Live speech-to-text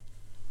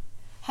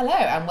Hello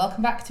and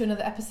welcome back to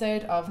another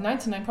episode of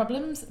 99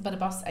 Problems But a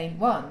Boss Ain't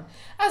One.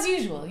 As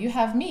usual, you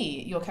have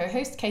me, your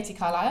co-host Katie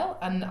Carlisle,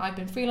 and I've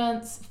been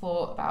freelance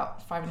for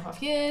about 5.5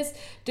 years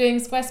doing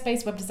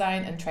Squarespace web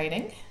design and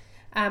training.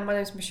 And my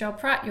name is Michelle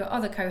Pratt, your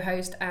other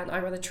co-host, and I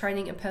run a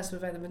training and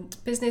personal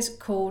development business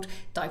called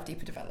Dive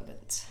Deeper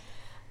Development.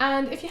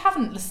 And if you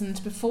haven't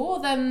listened before,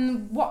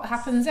 then what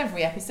happens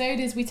every episode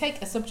is we take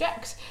a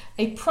subject,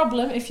 a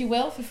problem, if you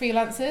will, for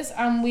freelancers,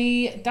 and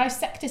we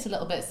dissect it a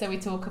little bit. So we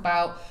talk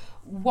about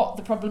what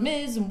the problem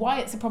is and why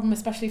it's a problem,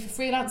 especially for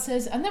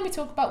freelancers, and then we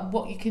talk about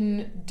what you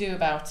can do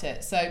about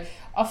it. So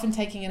often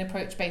taking an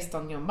approach based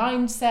on your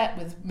mindset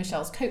with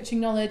Michelle's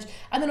coaching knowledge,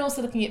 and then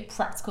also looking at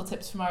practical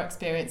tips from our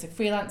experience of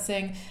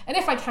freelancing. And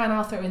if I can,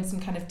 I'll throw in some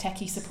kind of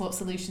techie support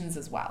solutions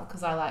as well,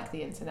 because I like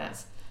the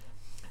internet.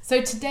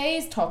 So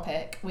today's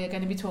topic, we're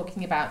going to be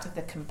talking about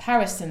the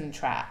comparison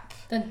trap.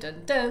 Dun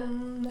dun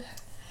dun.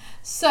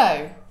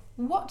 So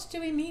what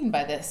do we mean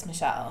by this,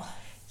 Michelle?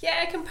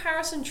 Yeah,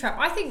 comparison trap.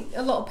 I think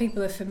a lot of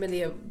people are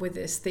familiar with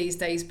this these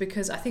days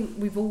because I think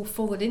we've all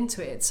fallen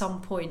into it at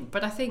some point.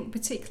 But I think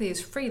particularly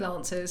as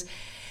freelancers,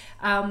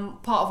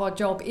 part of our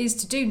job is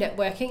to do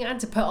networking and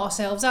to put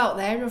ourselves out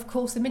there. And of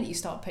course, the minute you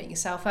start putting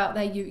yourself out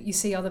there, you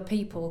see other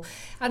people.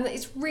 And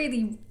it's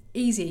really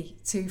easy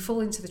to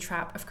fall into the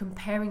trap of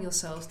comparing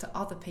yourselves to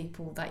other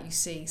people that you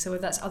see. So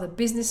whether that's other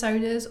business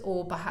owners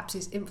or perhaps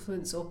it's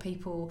influencers or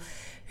people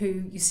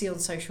who you see on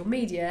social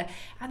media,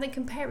 and then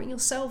comparing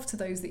yourself to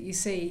those that you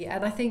see.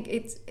 And I think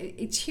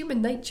it's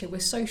human nature. We're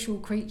social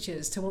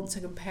creatures to want to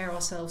compare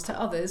ourselves to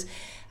others.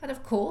 And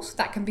of course,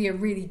 that can be a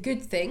really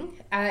good thing.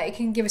 It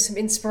can give us some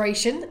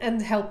inspiration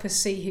and help us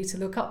see who to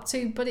look up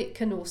to, but it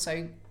can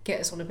also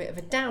get us on a bit of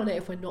a downer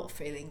if we're not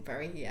feeling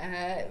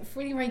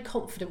very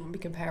confident when we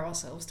compare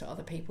ourselves to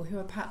other people who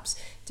are perhaps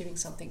doing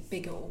something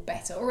bigger or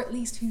better, or at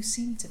least who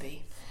seem to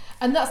be.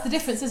 And that's the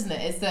difference, isn't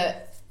it? Is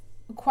that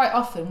quite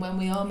often when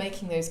we are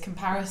making those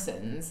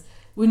comparisons,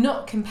 we're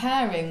not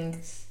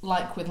comparing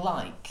like with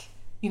like.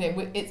 You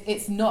know,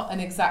 it's not an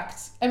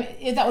exact... I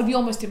mean, that would be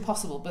almost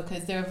impossible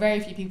because there are very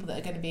few people that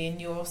are going to be in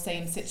your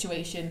same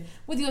situation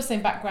with your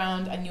same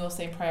background and your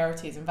same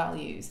priorities and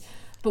values.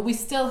 But we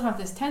still have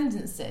this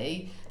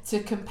tendency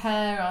to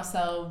compare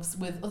ourselves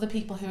with other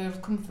people who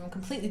have come from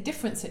completely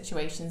different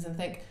situations and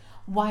think,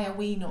 why are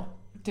we not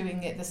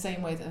doing it the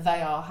same way that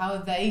they are? How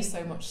are they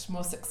so much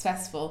more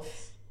successful,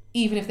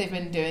 even if they've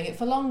been doing it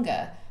for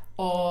longer?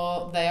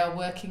 Or they are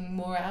working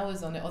more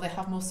hours on it, or they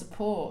have more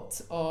support,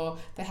 or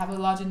they have a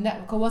larger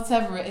network, or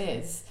whatever it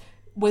is.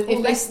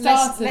 Less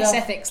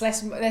ethics,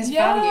 less values.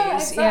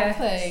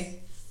 Exactly.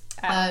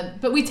 Yeah.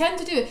 But we tend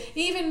to do it,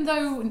 even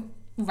though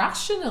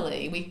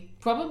rationally we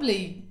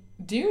probably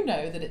do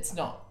know that it's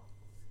not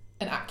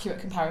an accurate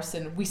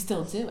comparison, we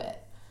still do it.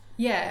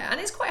 Yeah, and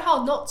it's quite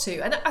hard not to.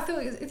 And I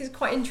thought it is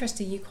quite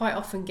interesting. You quite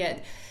often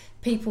get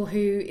people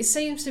who, it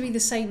seems to be the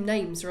same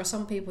names. There are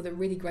some people that are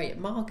really great at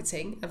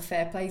marketing, and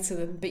fair play to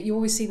them, but you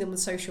always see them on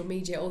social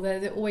media, or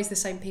they're always the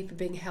same people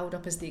being held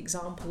up as the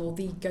example or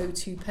the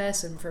go-to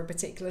person for a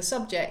particular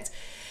subject.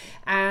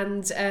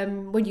 And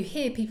when you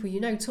hear people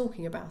you know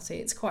talking about it,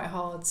 it's quite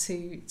hard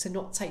to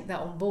not take that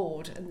on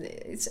board. And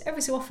it's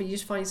every so often you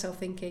just find yourself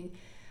thinking,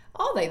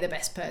 are they the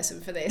best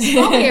person for this?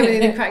 Are they everything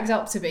that cracks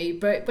up to be?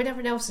 But when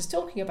everyone else is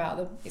talking about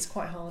them, it's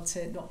quite hard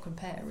to not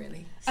compare,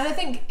 really. And I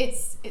think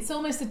it's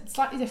almost a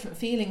slightly different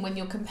feeling when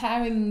you're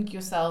comparing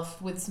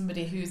yourself with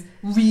somebody who's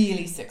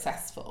really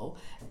successful,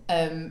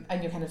 and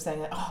you're kind of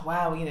saying like, oh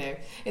wow, you know,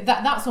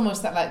 that's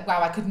almost that like,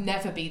 wow, I could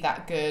never be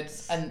that good,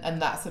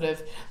 and that sort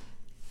of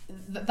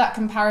that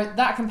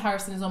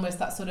comparison is almost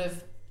that sort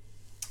of,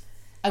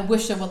 I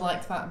wish I were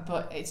like that,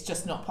 but it's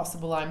just not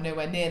possible. I'm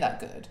nowhere near that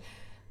good.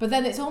 But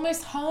then it's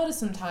almost harder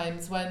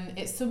sometimes when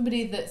it's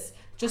somebody that's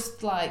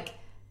just like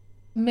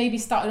maybe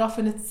started off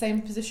in the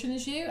same position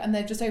as you and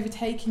they've just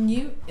overtaken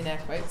you, in air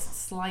quotes,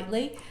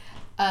 slightly.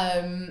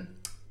 And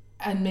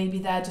maybe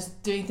they're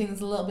just doing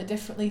things a little bit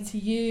differently to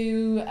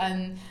you.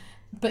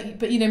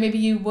 But you know, maybe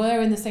you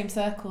were in the same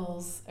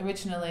circles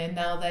originally and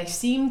now they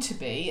seem to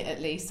be,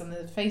 at least on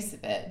the face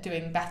of it,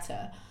 doing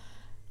better.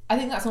 I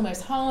think that's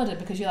almost harder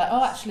because you're like,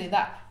 oh, actually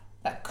that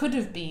could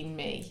have been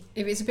me.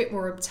 If it's a bit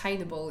more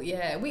obtainable,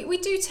 yeah. We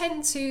do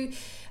tend to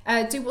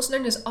do what's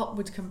known as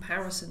upward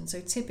comparison. So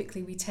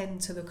typically we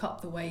tend to look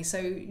up the way. So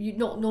you're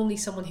not normally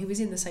someone who is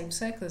in the same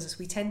circle as us.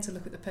 We tend to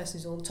look at the person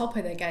who's on top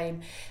of their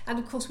game. And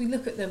of course we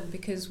look at them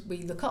because we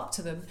look up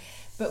to them.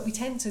 But we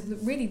tend to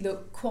really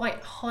look quite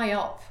high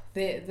up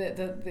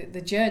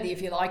the journey,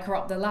 if you like, or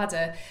up the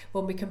ladder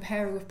when we're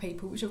comparing with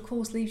people, which of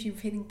course leaves you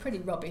feeling pretty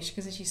rubbish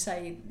because, as you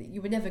say,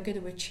 you were never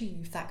going to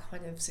achieve that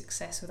kind of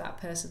success with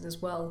that person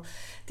as well.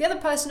 The other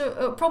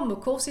problem, of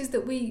course, is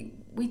that we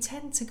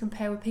tend to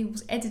compare with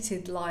people's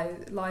edited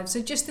lives,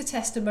 so just the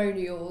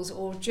testimonials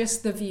or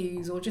just the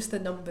views or just the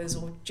numbers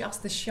or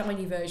just the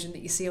shiny version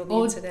that you see on the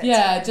internet.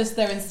 Yeah, just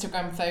their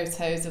Instagram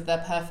photos of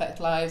their perfect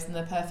lives and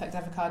their perfect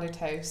avocado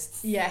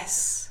toasts.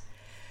 Yes.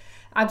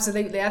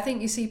 Absolutely. I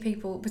think you see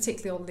people,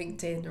 particularly on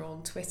LinkedIn or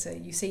on Twitter,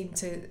 you seem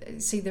to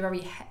see the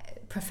very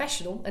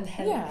professional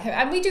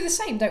and we do the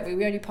same, don't we?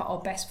 We only put our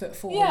best foot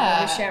forward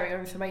when we're sharing our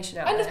information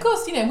out and there. of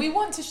course, we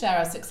want to share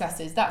our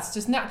successes. That's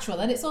just natural,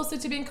 and it's also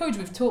to be encouraged.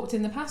 We've talked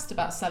in the past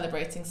about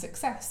celebrating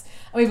success,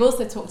 and we've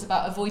also talked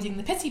about avoiding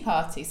the pity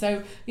party.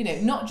 So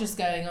not just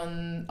going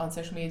on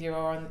social media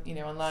or on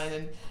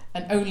online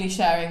and only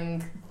sharing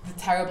the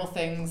terrible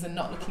things and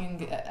not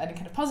looking at any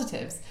kind of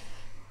positives.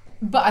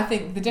 But I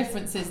think the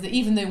difference is that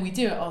even though we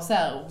do it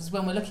ourselves,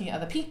 when we're looking at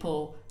other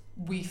people,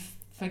 we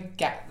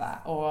forget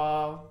that,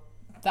 or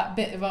that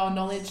bit of our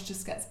knowledge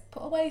just gets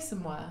put away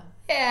somewhere.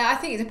 Yeah, I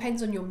think it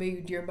depends on your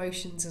mood, your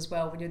emotions as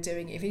well when you're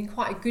doing it. If you're in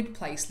quite a good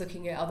place,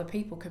 looking at other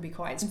people can be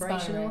quite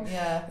inspirational.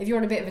 Yeah. If you're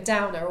on a bit of a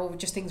downer, or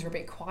just things are a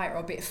bit quiet or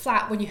a bit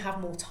flat, when you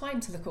have more time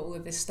to look at all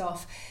of this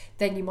stuff,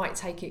 then you might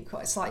take it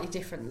quite slightly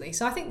differently.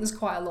 So I think there's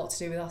quite a lot to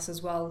do with us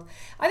as well.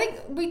 I think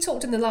we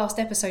talked in the last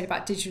episode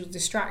about digital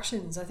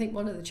distractions. I think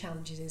one of the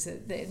challenges is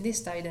that in this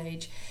day and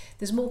age,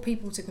 there's more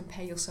people to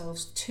compare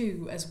yourselves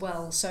to as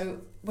well.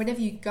 So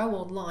whenever you go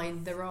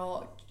online,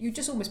 you're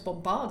just almost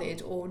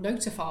bombarded or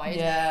notified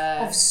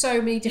of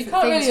so many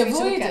different things. You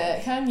can't really avoid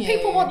it, can you?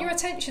 People want your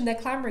attention, they're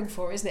clamouring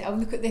for it, isn't it? Oh,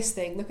 look at this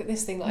thing that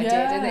I did.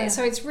 And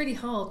so it's really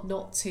hard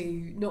not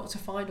to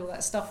find all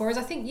that stuff. Whereas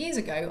I think years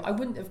ago, I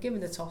wouldn't have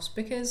given a toss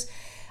because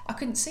I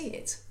couldn't see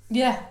it.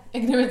 Yeah,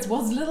 ignorance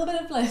was a little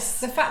bit of bliss.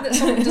 The fact that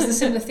someone does a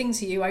similar thing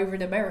to you over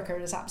in America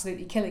and is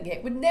absolutely killing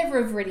it would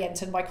never have really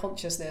entered my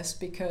consciousness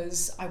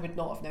because I would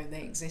not have known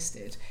they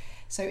existed.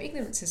 So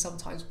ignorance is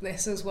sometimes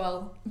bliss as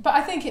well. But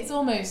I think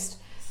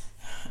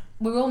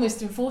we're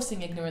almost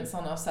enforcing ignorance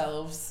on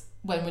ourselves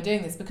when we're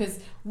doing this because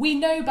we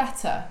know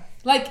better.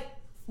 Like,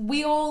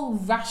 we all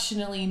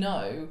rationally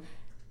know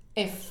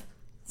if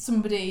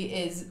somebody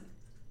is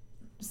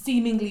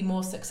seemingly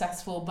more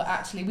successful, but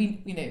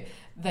actually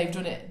they've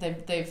done it,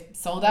 they've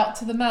sold out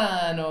to the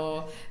man,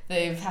 or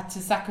they've had to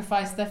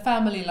sacrifice their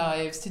family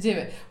lives to do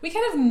it. We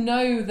kind of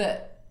know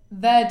that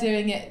they're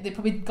doing it, they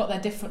probably got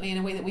there differently in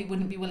a way that we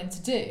wouldn't be willing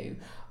to do,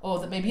 or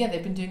that maybe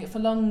they've been doing it for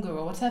longer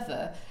or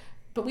whatever.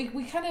 But we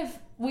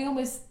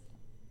almost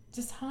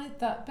just hide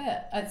that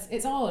bit.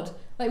 It's odd.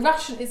 Like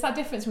it's that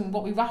difference between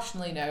what we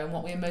rationally know and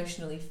what we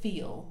emotionally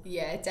feel.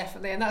 Yeah,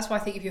 definitely. And that's why I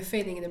think if you're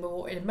feeling in a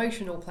more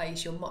emotional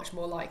place, you're much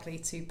more likely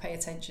to pay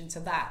attention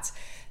to that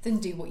than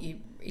do what you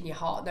in your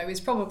heart know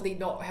is probably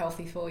not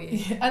healthy for you.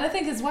 Yeah. And I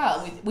think as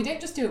well, we don't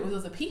just do it with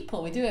other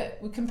people.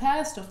 We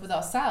compare stuff with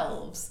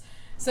ourselves.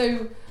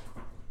 So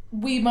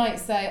we might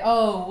say,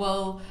 oh,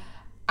 well,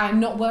 I'm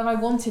not where I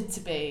wanted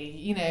to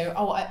be.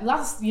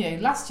 Last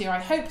year I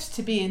hoped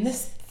to be in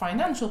this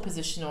financial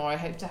position, or I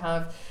hope to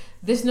have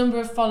this number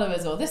of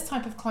followers or this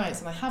type of clients,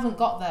 and I haven't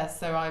got there,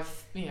 so I've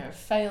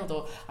failed,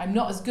 or I'm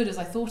not as good as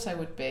I thought I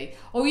would be.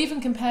 Or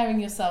even comparing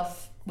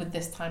yourself with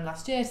this time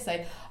last year to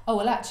say, oh,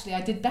 well, actually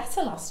I did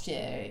better last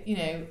year,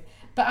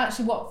 But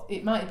actually what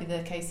it might be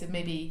the case of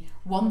maybe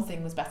one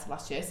thing was better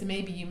last year, so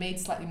maybe you made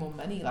slightly more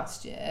money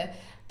last year,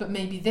 but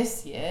maybe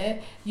this year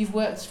you've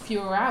worked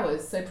fewer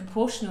hours, so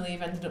proportionally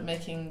you've ended up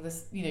making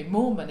this,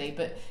 more money.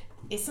 But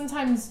it's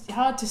sometimes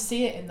hard to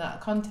see it in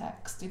that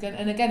context.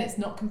 And again, it's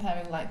not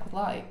comparing like with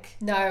like.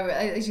 No,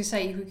 as you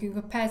say, we can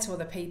compare to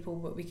other people,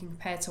 but we can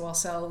compare to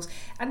ourselves.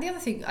 And the other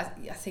thing, I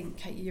think,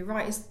 Kate, you're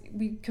right, is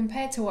we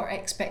compare to our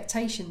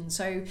expectations.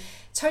 So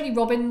Tony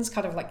Robbins,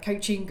 kind of like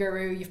coaching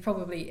guru, you've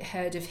probably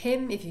heard of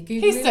him if you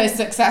Google him. He's so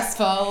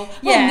successful.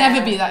 We'll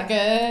never be that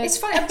good. It's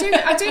funny,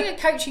 I'm doing a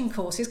coaching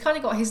course. He's kind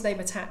of got his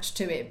name attached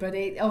to it, but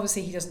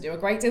obviously he doesn't do a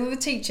great deal of the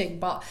teaching.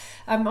 But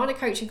I'm on a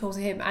coaching course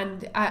with him,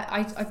 and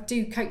I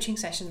do coaching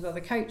sessions with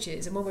other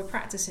coaches, and when we're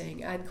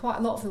practicing, and quite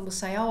a lot of them will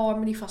say, oh, I'm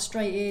really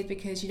frustrated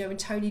because when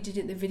Tony did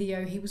it in the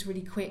video, he was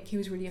really quick, he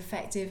was really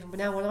effective, and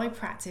now when I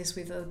practice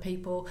with other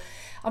people,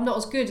 I'm not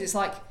as good. It's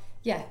like,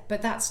 yeah,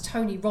 but that's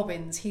Tony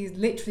Robbins. He's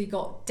literally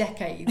got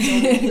decades.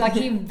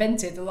 He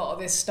invented a lot of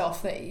this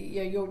stuff that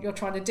you're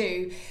trying to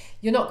do.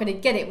 You're not going to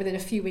get it within a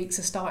few weeks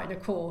of starting a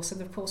course.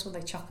 And of course, when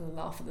they chuckle and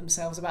laugh at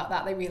themselves about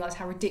that, they realise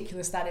how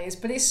ridiculous that is.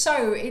 But it's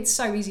so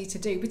easy to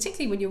do,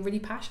 particularly when you're really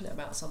passionate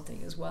about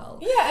something as well.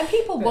 Yeah, and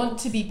people want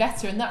to be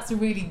better, and that's a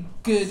really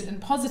good and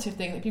positive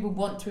thing, that people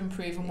want to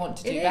improve and want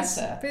to do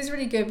better. But it's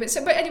really good.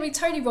 But anyway,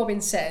 Tony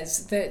Robbins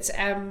says that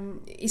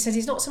he says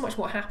it's not so much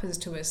what happens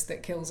to us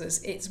that kills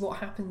us; it's what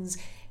happens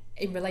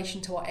in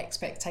relation to our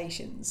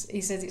expectations.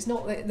 He says it's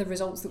not the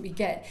results that we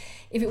get.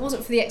 If it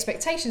wasn't for the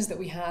expectations that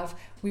we have,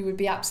 we would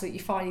be absolutely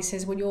fine. He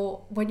says when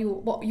your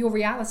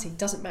reality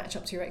doesn't match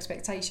up to your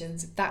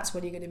expectations, that's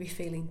when you're going to be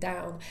feeling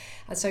down.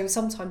 And so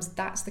sometimes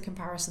that's the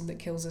comparison that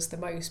kills us the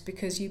most,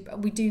 because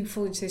we do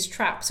fall into this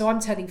trap. So I'm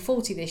turning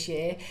 40 this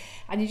year,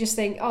 and you just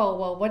think, oh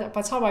well, by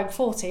the time I'm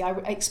 40, I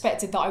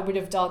expected that I would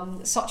have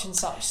done such and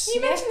such. You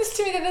mentioned this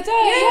to me the other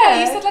day. Yeah,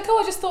 you said like, oh,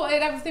 I just thought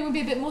everything would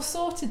be a bit more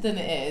sorted than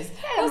it is.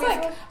 I was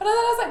like,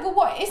 well,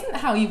 what isn't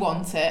how you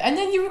want it? And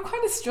then you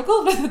kind of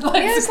struggled with it,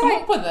 to come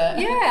up with it.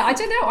 Yeah, I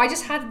don't know. I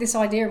just had this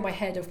idea in my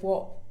head of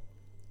what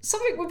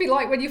something would be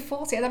like when you're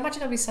 40. And I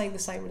imagine I'd be saying the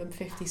same when I'm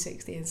 50,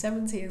 60 and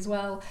 70 as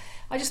well.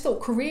 I just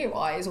thought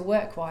career-wise or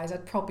work-wise,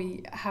 I'd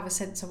probably have a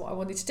sense of what I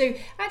wanted to do.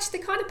 Actually,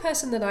 the kind of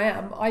person that I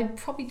am, I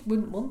probably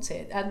wouldn't want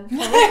it. And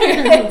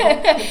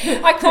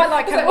I quite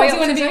like kind of what do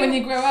you want to be when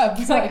you grow up?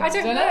 It's like, I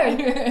don't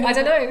know. I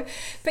don't know.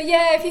 But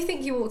yeah, if you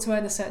think you ought to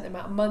earn a certain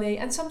amount of money,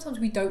 and sometimes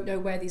we don't know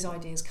where these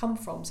ideas come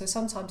from. So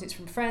sometimes it's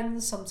from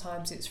friends,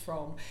 sometimes it's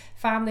from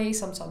family,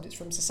 sometimes it's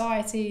from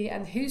society.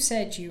 And who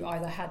said you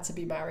either had to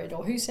be married,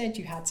 or who said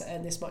you had to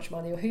earn this much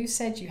money, or who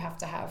said you have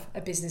to have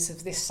a business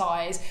of this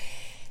size?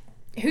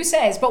 Who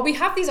says? But we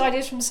have these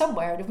ideas from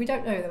somewhere, and if we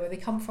don't know where they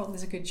come from,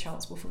 there's a good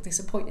chance we'll feel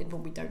disappointed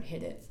when we don't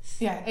hit it.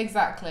 Yeah,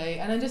 exactly.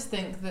 And I just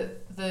think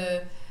that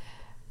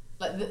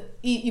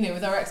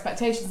with our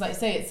expectations, like you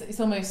say,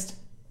 it's almost,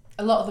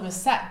 a lot of them are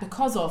set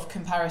because of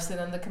comparison,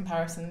 and the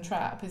comparison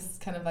trap is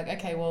kind of like,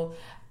 okay, well,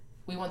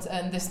 we want to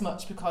earn this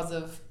much because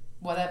of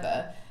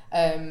whatever.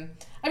 I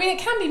mean, it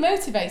can be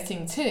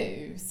motivating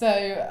too. So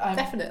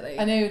Definitely.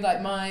 I know,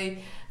 like, my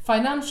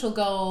financial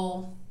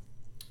goal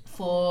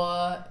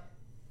for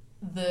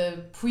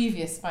the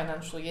previous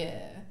financial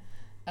year,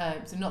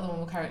 so not the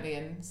one we're currently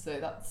in, so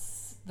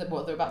that's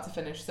what they're about to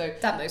finish. So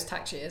damn those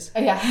tax years.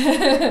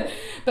 Yeah.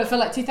 But for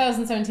like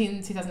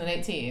 2017,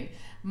 2018,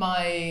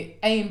 my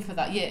aim for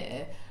that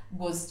year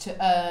was to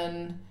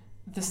earn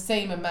the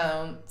same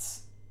amount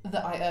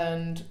that I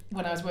earned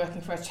when I was working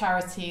for a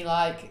charity,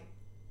 like,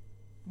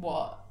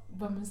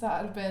 when was that?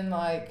 It would have been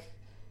like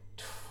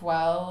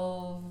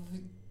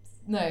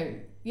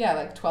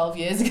 12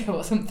 years ago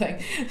or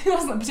something. It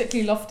wasn't a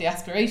particularly lofty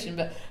aspiration,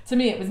 but to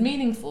me it was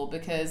meaningful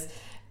because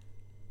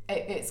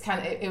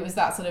it was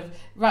that sort of,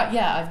 right,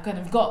 yeah, I've kind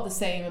of got the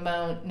same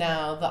amount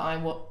now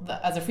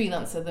that as a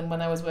freelancer than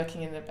when I was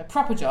working in a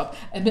proper job.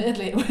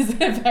 Admittedly, it was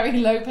a very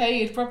low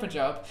paid proper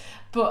job,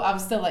 but I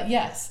was still like,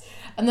 yes.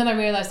 And then I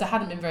realised I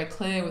hadn't been very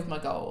clear with my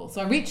goal.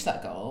 So I reached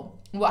that goal.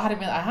 What I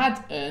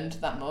had earned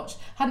that much,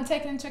 hadn't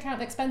taken into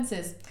account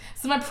expenses.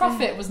 So my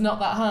profit was not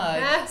that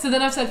high. So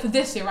then I've said for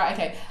this year, right,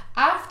 okay,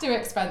 after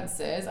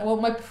expenses, I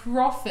want my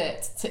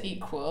profit to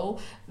equal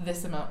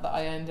this amount that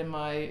I earned in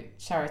my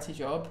charity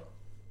job.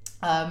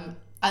 And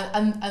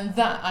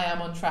that I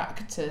am on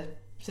track to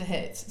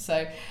hit.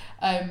 So,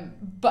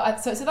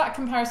 so that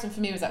comparison for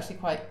me was actually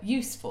quite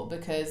useful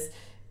because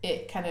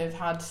it kind of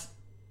had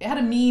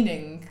a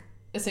meaning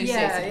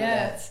associated with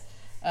it.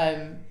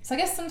 So I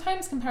guess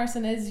sometimes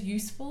comparison is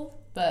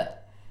useful,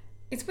 but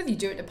it's whether you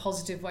do it in a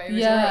positive way, or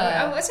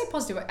yeah, I say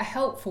positive way, a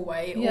helpful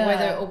way,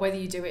 or whether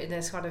you do it in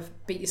this kind of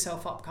beat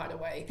yourself up kind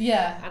of way.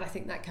 Yeah, and I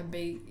think that can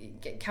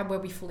well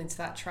be fall into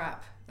that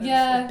trap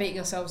of beating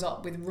ourselves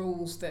up with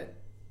rules that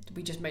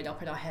we just made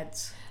up in our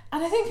heads.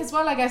 And I think as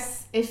well, I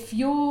guess if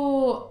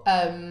you're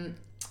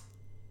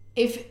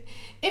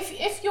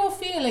if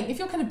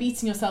you're kind of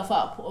beating yourself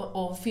up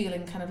or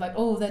feeling kind of like,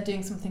 oh, they're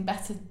doing something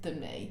better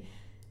than me,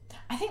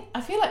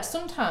 I feel like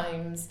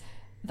sometimes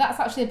that's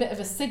actually a bit of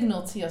a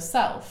signal to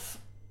yourself,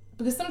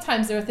 because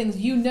sometimes there are things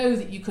you know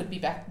that you could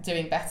be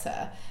doing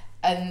better,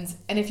 and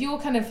if you're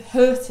kind of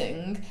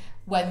hurting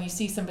when you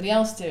see somebody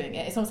else doing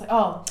it, it's almost like,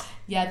 oh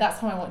yeah, that's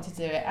how I want to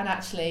do it, and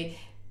actually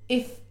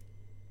if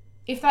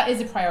that is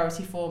a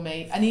priority for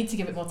me, I need to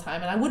give it more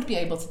time, and I would be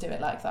able to do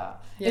it like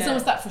that. Yeah. It's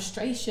almost that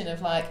frustration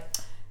of like,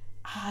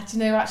 do you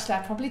know, actually I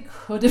probably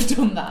could have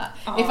done that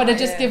if I'd have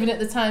just given it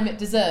the time it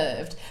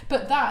deserved.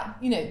 But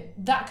that,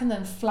 that can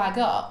then flag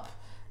up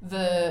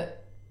that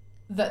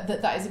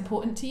is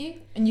important to you,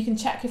 and you can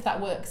check if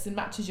that works and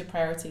matches your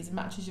priorities and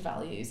matches your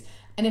values.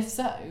 And if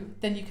so,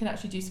 then you can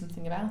actually do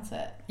something about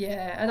it.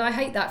 Yeah, and I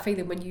hate that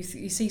feeling when you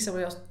see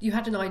someone else, you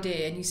had an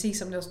idea and you see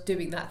someone else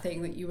doing that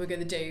thing that you were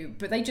going to do,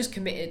 but they just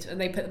committed and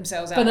they put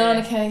themselves out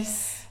Banana there.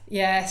 Case.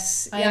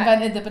 Yes. I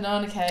invented the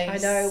banana case. I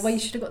know. Well, you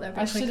should have got there a bit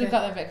quicker. I should have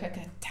got there a bit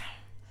quicker. Damn.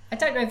 I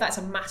don't know if that's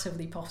a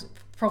massively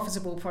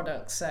profitable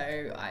product, so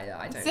I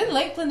don't know. It's in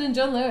Lakeland and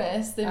John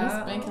Lewis. They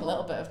must make a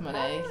little bit of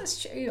money.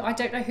 That's true. I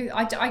don't know who.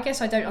 I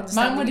guess I don't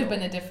understand. Mine would have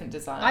been a different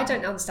design. I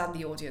don't understand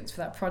the audience for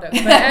that product,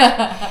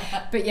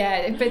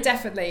 but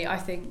definitely, I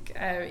think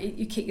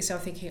you kick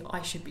yourself thinking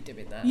I should be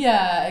doing that.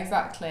 Yeah,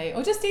 exactly.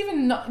 Or just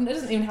even not. It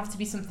doesn't even have to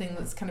be something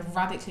that's kind of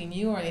radically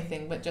new or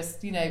anything, but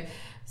just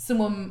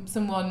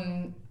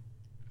someone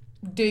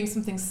doing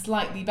something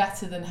slightly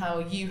better than how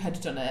you had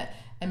done it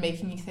and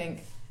making you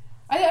think.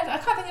 I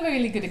can't think of a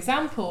really good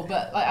example,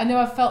 but I know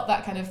I've felt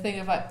that kind of thing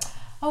of like,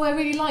 oh, I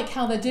really like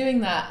how they're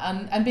doing that,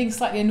 and being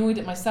slightly annoyed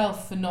at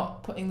myself for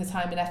not putting the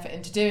time and effort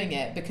into doing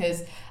it,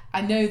 because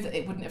I know that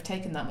it wouldn't have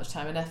taken that much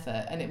time and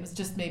effort, and it was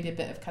just maybe a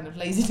bit of kind of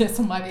laziness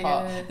on my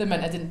part that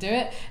meant I didn't do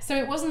it. So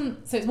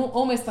it's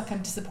almost like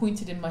I'm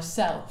disappointed in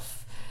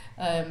myself.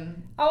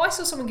 I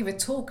saw someone give a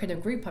talk in a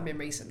group I'm in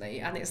recently,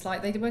 and it's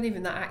like they weren't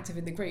even that active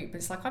in the group.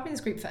 It's like, I've been in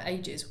this group for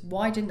ages.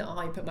 Why didn't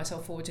I put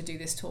myself forward to do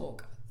this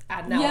talk?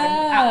 And now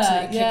I'm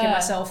absolutely kicking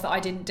myself that I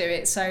didn't do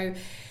it. So,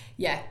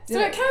 yeah. So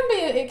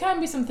it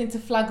can be something to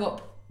flag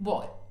up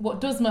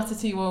what does matter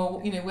to you, or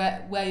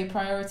where your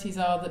priorities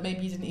are that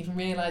maybe you didn't even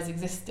realise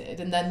existed,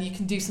 and then you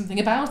can do something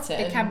about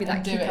it. It can be that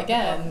and do it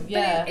again.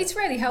 Yeah, it's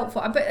really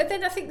helpful. But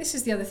then I think this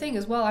is the other thing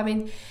as well. I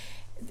mean,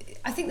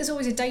 I think there's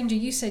always a danger.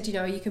 You said,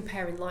 are you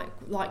comparing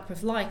like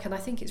with like, and I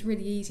think it's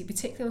really easy,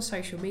 particularly on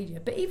social media.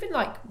 But even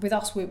like with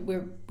us, we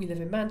live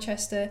in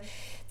Manchester.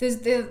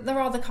 There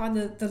are the kind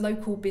of the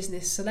local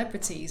business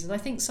celebrities, and I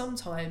think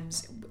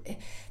sometimes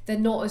they're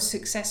not as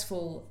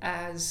successful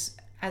as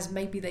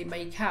maybe they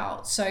make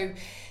out. So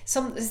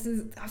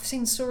I've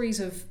seen stories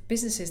of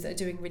businesses that are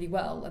doing really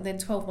well, and then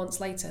 12 months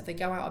later they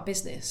go out of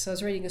business. So I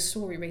was reading a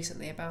story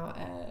recently about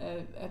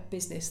a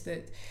business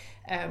that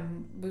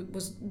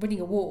was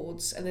winning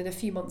awards, and then a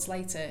few months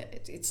later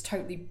it's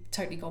totally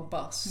gone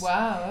bust.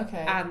 Wow.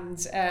 Okay.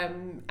 And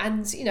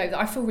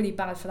I feel really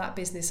bad for that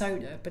business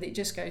owner, but it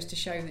just goes to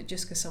show that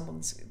just because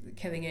someone's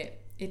killing it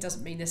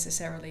doesn't mean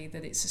necessarily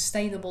that it's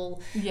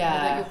sustainable, or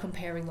that you're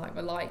comparing like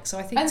with like. So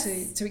I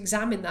think to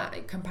examine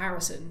that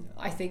comparison,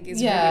 I think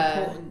is really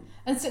important.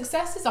 And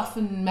success is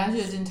often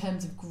measured in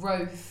terms of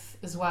growth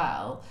as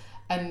well,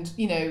 and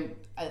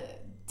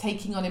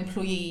taking on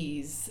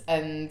employees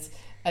and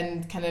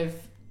kind of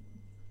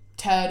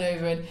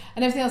turnover and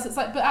everything else. It's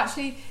like, but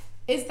actually,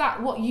 is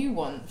that what you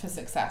want for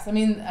success? I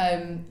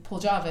mean, Paul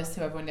Jarvis,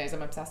 who everyone knows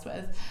I'm obsessed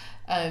with,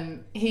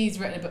 he's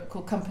written a book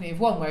called Company of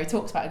One, where he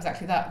talks about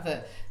exactly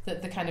that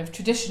the kind of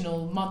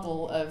traditional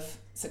model of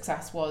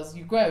success was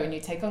you grow and you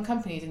take on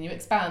companies and you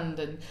expand.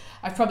 And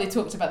I've probably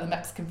talked about the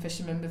Mexican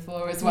fisherman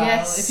before as well.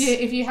 Yes.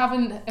 If you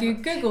haven't,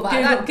 Google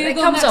that.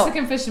 Google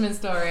Mexican fisherman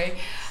story.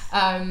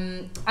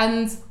 And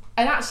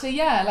actually,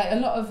 like a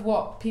lot of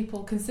what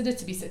people consider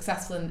to be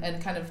successful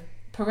and kind of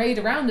parade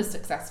around as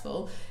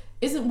successful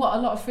isn't what a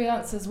lot of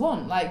freelancers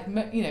want. Like,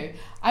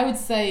 I would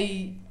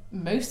say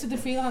most of the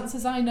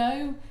freelancers I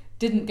know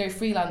didn't go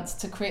freelance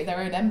to create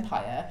their own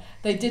empire.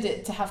 They did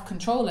it to have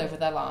control over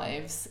their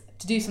lives,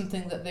 to do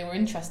something that they were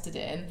interested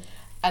in,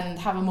 and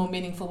have a more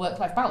meaningful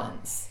work-life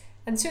balance.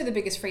 And two of the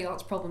biggest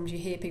freelance problems you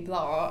hear people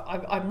are,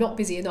 I'm not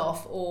busy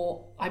enough,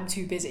 or I'm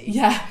too busy.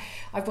 Yeah.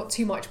 I've got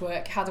too much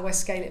work, how do I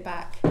scale it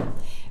back?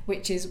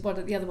 Which is one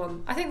of the other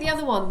one. I think the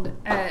other one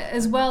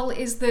as well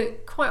is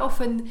that quite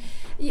often,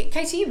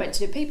 Katie, you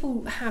mentioned it,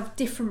 people have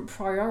different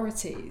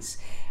priorities.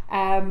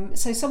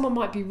 So someone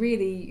might be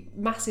really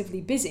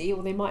massively busy,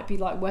 or they might be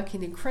like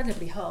working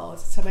incredibly hard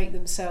to make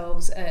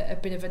themselves a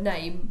bit of a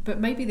name, but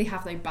maybe they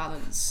have no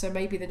balance. So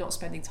maybe they're not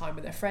spending time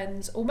with their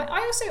friends. Or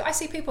I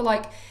see people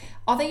like,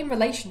 are they in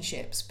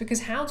relationships?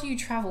 Because how do you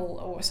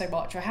travel so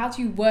much, or how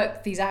do you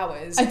work these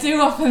hours? I do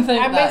often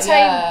think and that.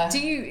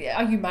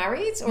 Are you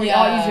married, or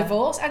are you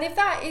divorced? And if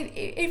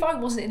I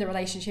wasn't in a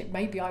relationship,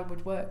 maybe I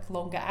would work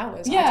longer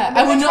hours. Yeah,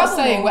 and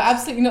we're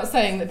absolutely not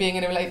saying that being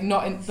in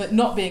a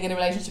not being in a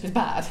relationship is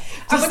bad.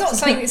 And we're not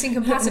saying it's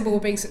incompatible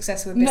with being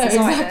successful in business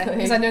exactly.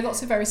 Because I know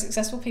lots of very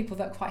successful people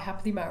that are quite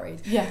happily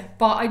married. Yeah.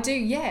 But I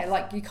do,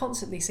 like you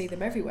constantly see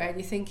them everywhere, and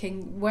you're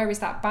thinking, where is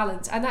that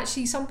balance? And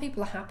actually, some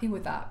people are happy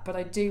with that. But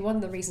one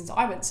of the reasons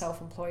I went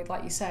self-employed,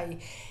 like you say,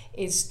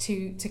 is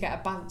to get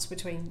a balance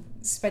between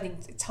spending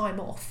time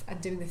off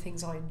and doing the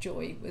things I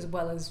enjoy as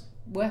well as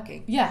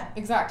working. Yeah,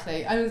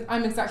 exactly.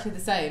 I'm exactly the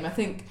same. I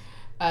think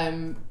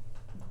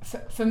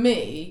for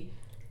me,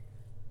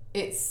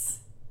 it's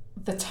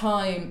the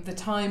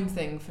time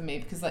thing for me,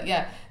 because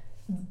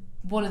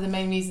one of the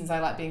main reasons I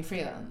like being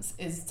freelance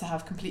is to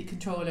have complete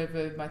control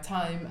over my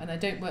time, and I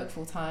don't work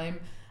full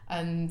time,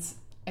 and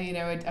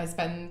I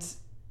spend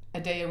a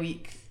day a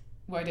week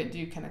where I don't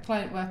do kind of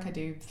client work, I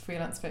do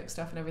freelance folk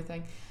stuff and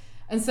everything.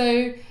 And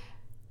so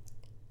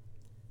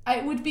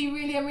it would be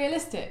really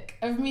unrealistic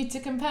of me to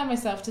compare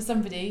myself to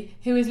somebody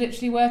who is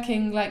literally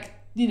working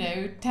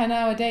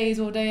 10-hour days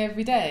all day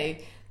every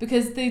day,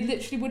 because they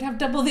literally would have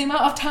double the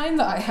amount of time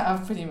that I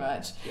have, pretty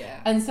much. Yeah.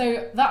 And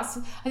so I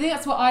think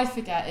that's what I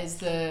forget, is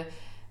that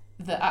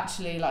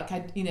actually,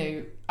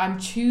 I'm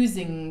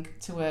choosing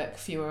to work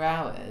fewer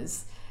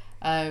hours,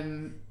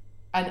 and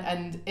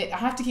I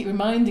have to keep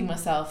reminding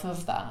myself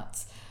of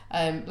that.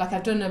 I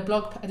did a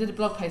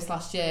blog post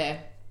last year,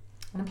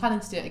 and I'm planning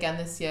to do it again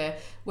this year,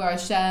 where I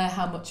share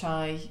how much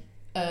I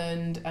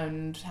earned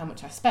and how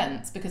much I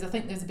spent, because I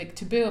think there's a big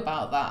taboo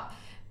about that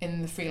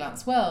in the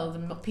freelance world,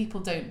 and people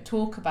don't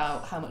talk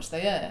about how much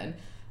they earn,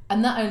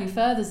 and that only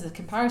furthers the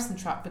comparison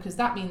trap, because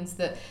that means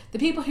that the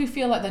people who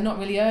feel like they're not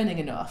really earning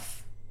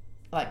enough,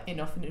 like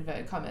enough in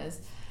inverted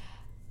commas,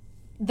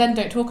 then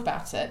don't talk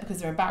about it because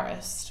they're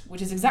embarrassed,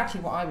 which is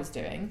exactly what I was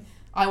doing.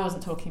 I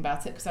wasn't talking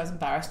about it because I was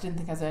embarrassed, didn't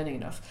think I was earning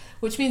enough,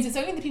 which means it's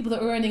only the people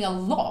that are earning a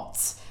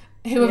lot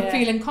who are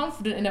feeling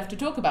confident enough to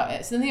talk about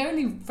it. So then the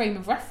only frame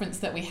of reference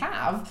that we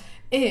have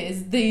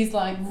is these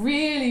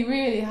really,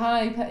 really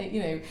high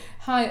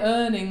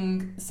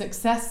earning,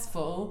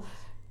 successful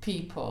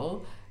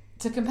people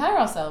to compare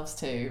ourselves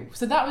to.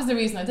 So that was the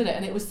reason I did it,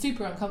 and it was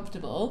super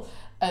uncomfortable,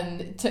 and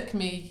it took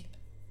me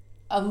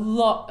a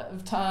lot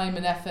of time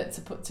and effort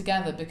to put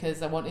together,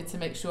 because I wanted to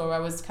make sure I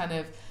was kind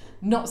of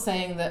not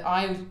saying that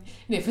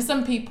for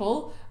some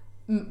people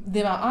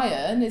the amount I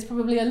earn is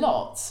probably a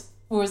lot,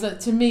 Whereas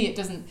to me, it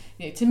doesn't,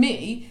 to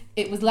me,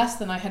 it was less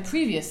than I had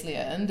previously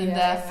earned, and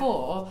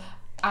therefore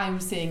I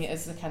was seeing it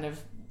as a kind of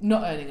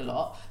not earning a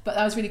lot. But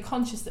I was really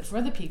conscious that for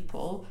other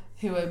people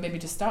who are maybe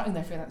just starting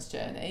their freelance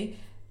journey,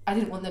 I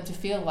didn't want them to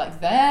feel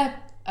like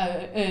their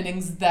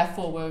earnings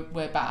therefore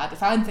were bad.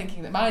 If I'm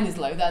thinking that mine is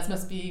low, theirs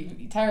must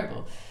be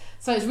terrible.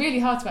 So it's really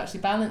hard to actually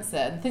balance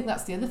it. And I think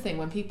that's the other thing,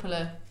 when people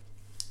are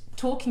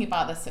talking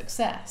about their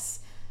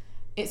success,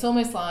 it's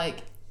almost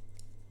like,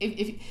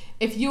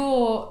 if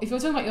you're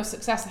talking about your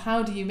success,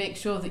 how do you make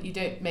sure that you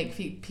don't make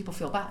people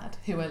feel bad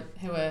who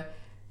are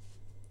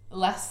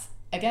less,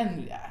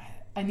 again,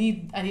 I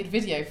need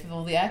video for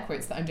all the air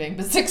quotes that I'm doing,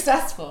 but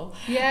successful.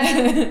 Yeah,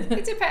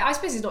 it depends. I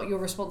suppose it's not your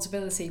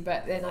responsibility,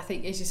 but then I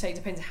think, as you say, it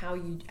depends how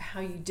you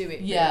do it.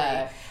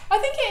 Yeah, really. I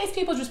think it is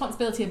people's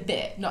responsibility a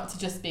bit, not to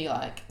just be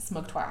like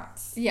smug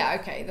twats. Yeah,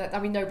 okay.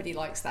 Nobody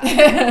likes that,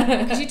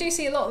 because you do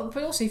see a lot.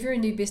 But also, if you're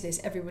in new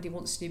business, everybody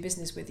wants to do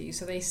business with you.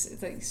 So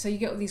so you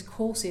get all these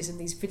courses and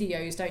these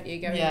videos, don't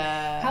you? Going,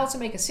 how to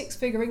make a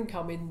 6-figure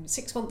income in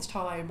 6 months'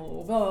 time,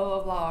 or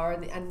blah blah blah,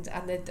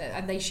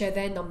 and they share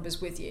their numbers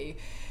with you.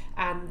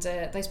 And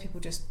those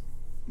people just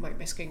won't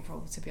miss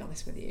Skingful, to be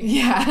honest with you.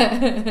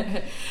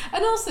 Yeah.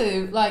 And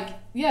also, like,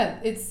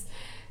 it's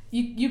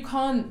you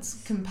can't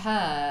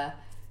compare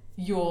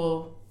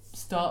your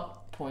start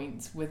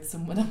point with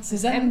someone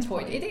else's end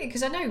point. It is,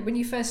 because I know when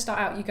you first start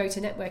out, you go to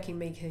networking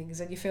meetings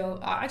and you feel,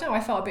 I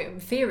felt a bit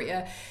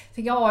inferior,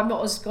 think, I'm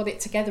not as got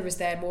it together as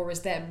them or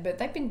as them, but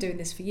they've been doing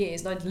this for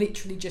years, and I'd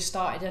literally just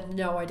started and had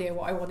no idea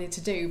what I wanted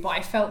to do. But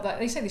I felt that,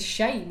 they say this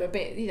shame a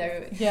bit,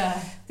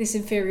 this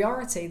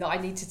inferiority, that I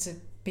needed to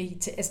be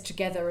as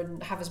together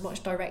and have as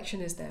much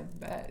direction as them.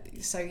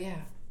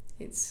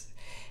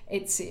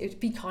 It's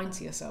be kind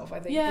to yourself, I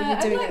think. Yeah, when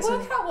you're doing and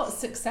work out what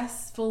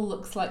successful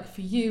looks like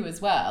for you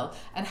as well,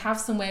 and have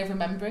some way of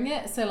remembering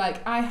it. So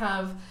like, I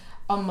have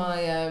on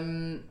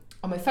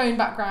my phone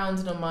background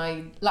and on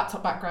my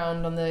laptop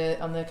background, on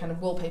the kind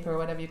of wallpaper or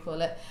whatever you call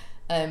it,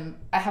 I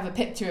have a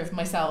picture of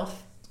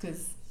myself,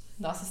 because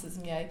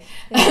narcissism, yay.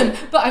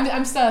 But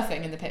I'm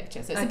surfing in the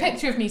picture, so it's a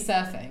picture of me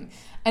surfing,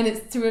 and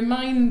it's to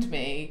remind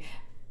me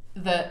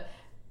that,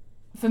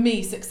 for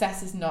me,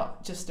 success is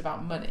not just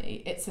about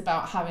money. It's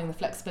about having the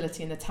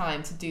flexibility and the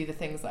time to do the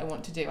things that I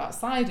want to do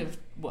outside of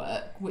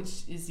work,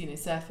 which is,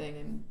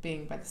 surfing and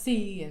being by the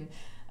sea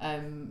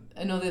and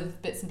all the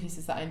bits and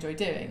pieces that I enjoy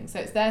doing. So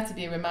it's there to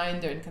be a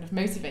reminder and kind of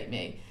motivate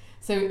me.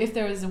 So if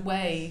there is a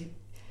way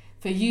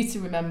for you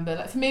to remember,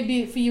 like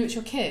maybe for you it's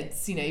your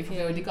kids, you've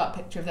probably already got a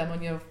picture of them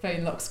on your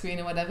phone lock screen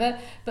or whatever.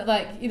 But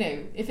like,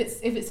 if it's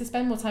to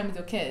spend more time with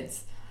your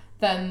kids,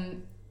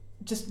 then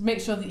just make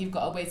sure that you've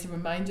got a way to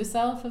remind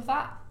yourself of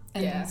that.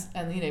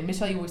 And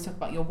Michelle, you always talk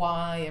about your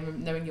why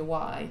and knowing your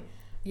why.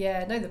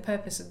 Yeah, know the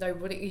purpose and know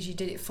what it is you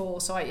did it for.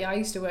 So I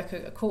used to work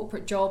a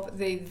corporate job.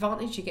 The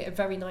advantage, you get a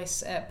very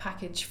nice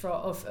package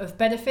of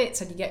benefits,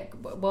 and you get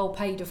well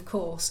paid, of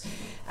course.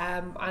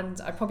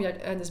 And I probably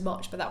don't earn as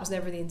much, but that was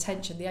never the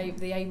intention. The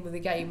aim of the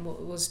game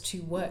was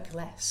to work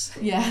less.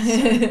 Yeah,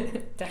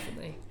 so,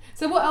 definitely.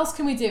 So what else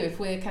can we do if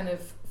we're kind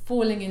of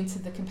falling into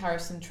the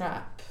comparison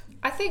trap?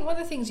 I think one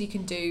of the things you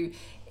can do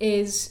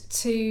is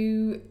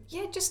to,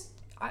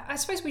 I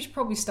suppose we should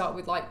probably start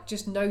with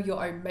just know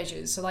your own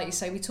measures. So like you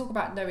say, we talk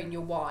about knowing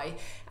your why,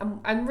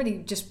 and really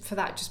just for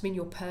that, just mean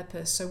your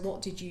purpose. So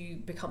what did you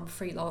become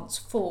freelance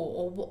for?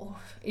 Or what,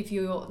 if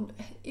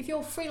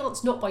you're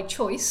freelance not by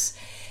choice,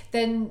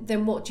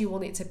 then what do you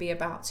want it to be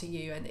about to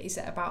you? And is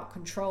it about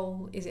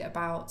control? Is it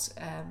about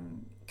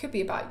could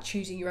be about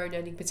choosing your own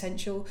earning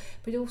potential,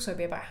 but also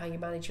be about how you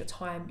manage your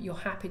time, your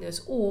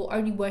happiness, or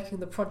only working on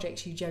the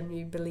projects you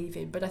genuinely believe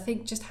in. But I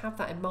think just have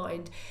that in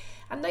mind.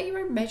 And know your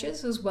own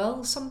measures as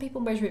well. Some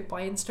people measure it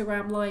by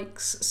Instagram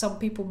likes. Some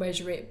people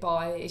measure it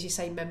by, as you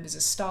say, members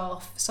of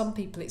staff. Some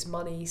people it's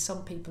money.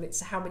 Some people it's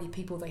how many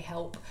people they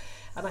help.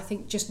 And I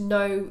think just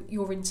know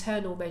your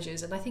internal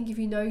measures. And I think if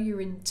you know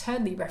your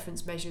internally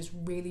referenced measures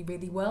really,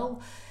 really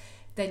well,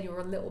 then you're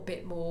a little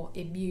bit more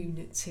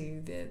immune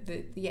to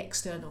the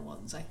external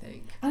ones, I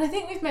think. And I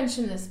think we've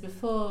mentioned this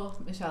before,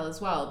 Michelle, as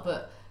well,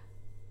 but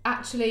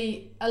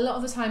actually a lot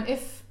of the time,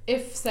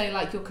 if say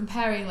like you're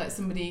comparing like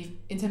somebody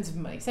in terms of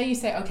money, say you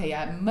say, okay,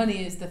 yeah,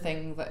 money is the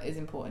thing that is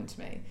important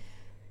to me,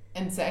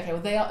 and say, okay,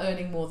 well, they are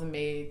earning more than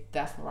me,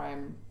 therefore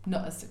I'm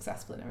not as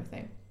successful in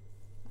everything.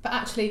 But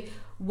actually,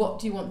 what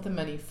do you want the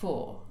money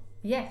for?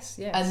 Yes.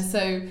 And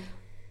so,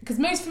 because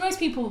for most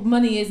people,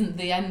 money isn't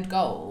the end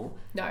goal.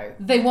 No.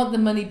 They want the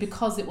money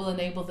because it will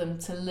enable them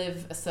to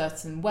live a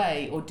certain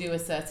way or do a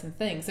certain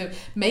thing. So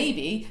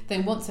maybe they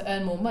want to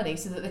earn more money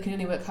so that they can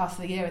only work half of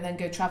the year and then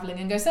go travelling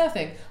and go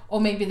surfing.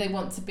 Or maybe they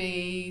want to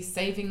be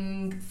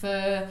saving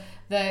for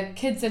their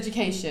kids'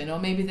 education. Or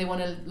maybe they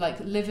want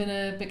to live in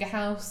a bigger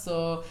house,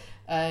 or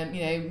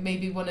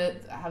maybe want to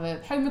have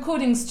a home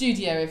recording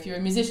studio if you're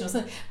a musician or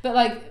something.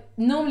 But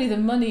normally the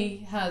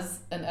money has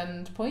an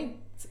end point,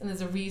 and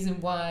there's a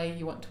reason why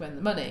you want to earn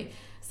the money.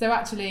 So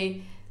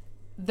actually,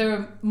 there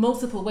are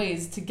multiple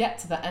ways to get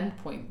to that end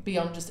point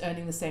beyond just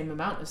earning the same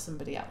amount as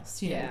somebody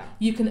else. You know,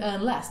 you can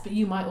earn less, but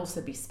you might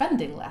also be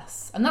spending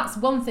less. And that's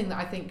one thing that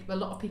I think a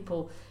lot of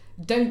people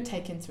don't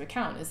take into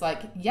account. Is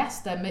like,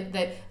 yes, they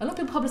a lot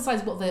of people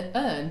publicise what they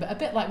earn, but a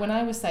bit like when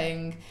I was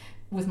saying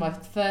with my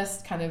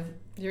first kind of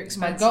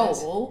my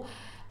goal,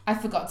 I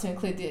forgot to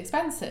include the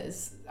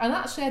expenses. And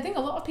actually, I think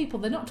a lot of people,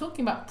 they're not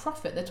talking about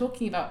profit, they're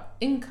talking about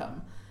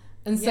income.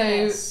 And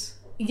so,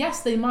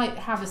 yes, they might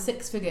have a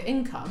 6-figure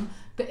income,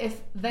 but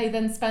if they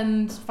then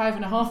spend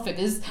 5.5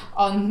 figures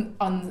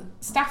on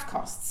staff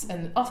costs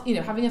and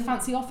having a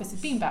fancy office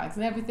with beanbags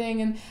and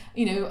everything, and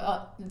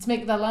to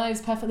make their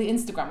lives perfectly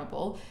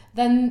Instagrammable,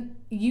 then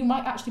you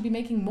might actually be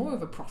making more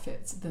of a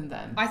profit than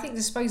them. I think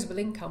disposable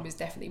income is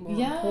definitely more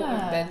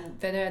important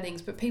than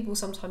earnings, but people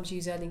sometimes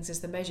use earnings as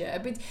the measure.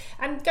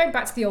 And going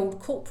back to the old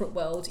corporate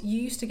world,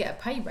 you used to get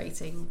a pay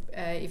rating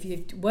if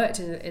you worked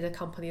in a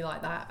company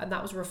like that, and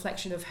that was a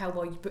reflection of how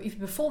well if you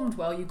performed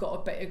well, you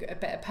got a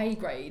better pay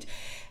grade.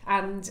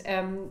 And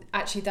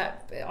actually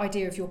that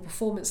idea of your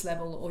performance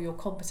level or your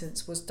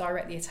competence was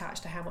directly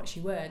attached to how much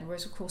you earn,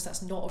 whereas of course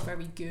that's not a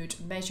very good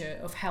measure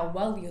of how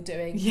well you're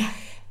doing,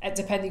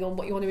 depending on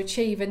what you want to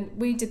achieve. And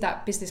we did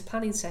that business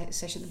planning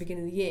session at the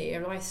beginning of the year,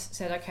 and I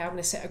said, okay, I'm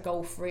going to set a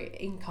goal for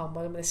income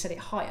and I'm going to set it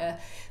higher.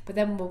 But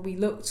then when we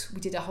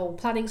did a whole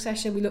planning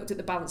session, we looked at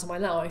the balance of my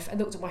life and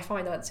looked at my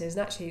finances,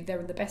 and actually they're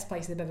in the best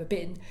place they've ever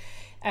been.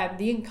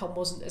 The income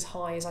wasn't as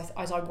high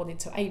as I wanted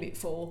to aim it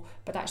for,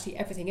 but actually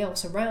everything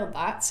else around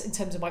that, in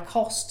terms of my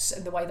costs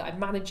and the way that I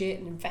manage it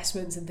and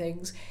investments and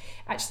things,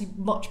 actually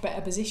much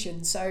better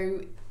position.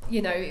 So,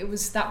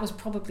 that was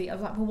probably, I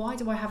was like, well, why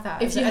do I have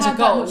that if you had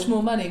that much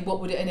more money, what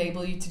would it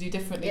enable you to do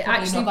differently?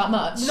 Probably actually, not that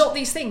much. Not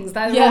these things.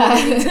 That's what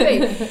they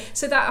need to be.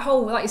 So that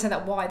whole, like you said,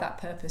 that why, that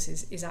purpose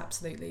is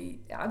absolutely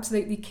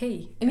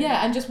key. And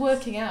and just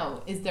working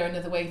out, is there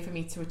another way for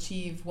me to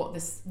achieve what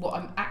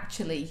I'm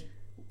actually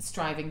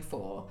striving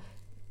for?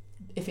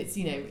 If it's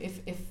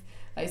if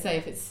like I say,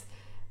 if it's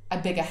a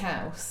bigger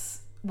house,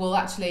 well,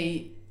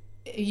 actually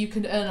you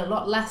can earn a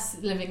lot less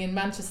living in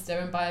Manchester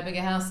and buy a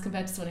bigger house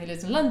compared to someone who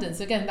lives in London.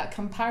 So again, that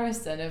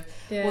comparison of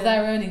well,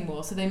 they're earning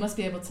more, so they must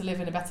be able to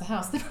live in a better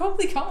house. They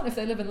probably can't if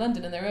they live in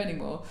London and they're earning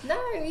more. No,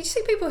 you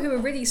see people who are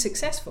really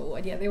successful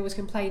and yet they always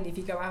complain if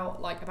you go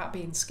out like about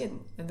being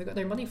skint and they've got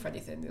no money for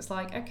anything. It's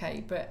like,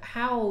 okay, but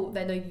how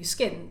then are you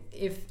skint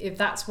if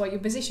that's what your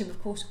position? Of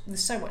course,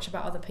 there's so much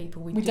about other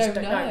people we just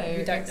don't know.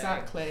 We don't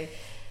exactly know.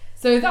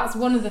 So that's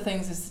one of the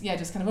things is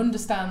just kind of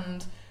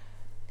understand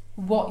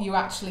what you're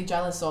actually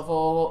jealous of,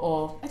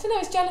 or I don't know,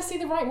 is jealousy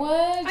the right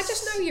word? I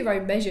just know your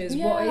own measures.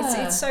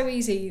 It's so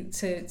easy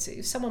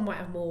to someone might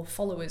have more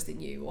followers than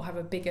you or have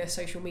a bigger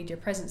social media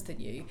presence than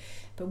you,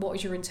 but what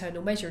is your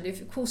internal measure? And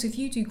if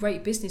you do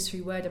great business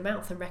through word of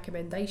mouth and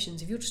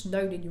recommendations, if you're just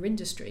known in your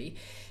industry,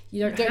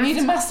 you don't need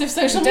a massive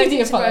social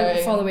media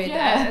following.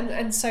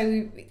 And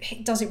so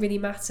does it really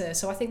matter?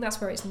 So I think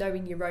that's where it's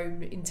knowing your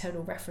own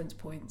internal reference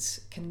points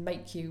can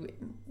make you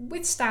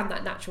withstand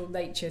that natural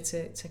nature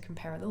to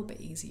compare a little bit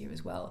easier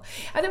as well.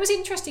 And it was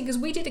interesting because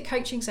we did a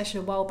coaching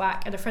session a while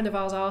back and a friend of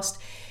ours asked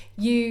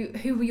you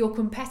who were your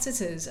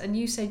competitors, and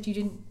you said you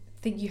didn't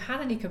think you had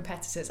any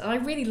competitors, and I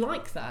really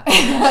like that.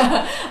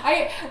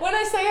 When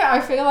I say it, I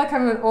feel like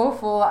I'm an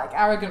awful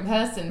arrogant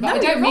person, but I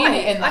don't mean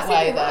it in that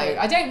way though.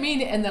 I don't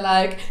mean it in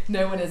the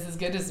no one is as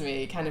good as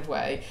me kind of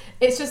way.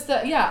 It's just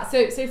that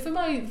so for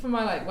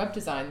my web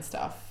design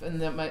stuff and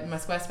my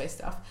Squarespace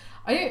stuff,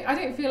 I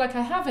don't feel like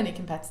I have any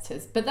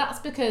competitors, but that's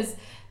because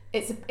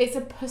it's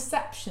a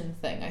perception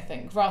thing, I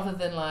think, rather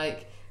than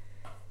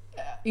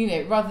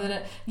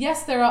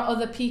yes, there are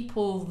other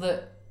people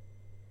that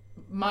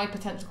my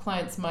potential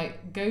clients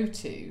might go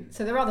to.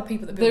 So there are other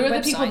people that build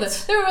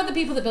websites. There are other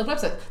people that build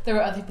websites. There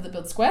are other people that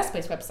build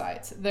Squarespace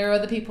websites. There are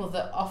other people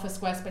that offer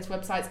Squarespace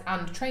websites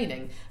and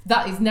training.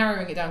 That is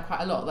narrowing it down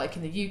quite a lot. Like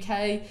in the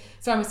UK,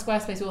 so I'm a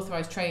Squarespace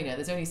authorised trainer.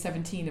 There's only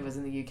 17 of us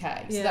in the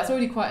UK. So that's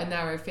already quite a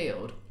narrow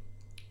field.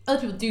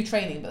 Other people do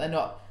training, but they're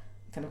not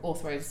kind of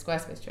authorised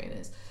Squarespace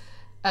trainers.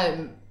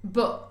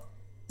 But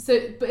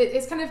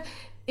it's kind of,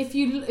 if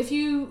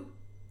you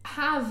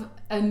have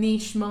a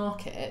niche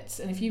market,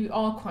 and if you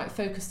are quite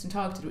focused and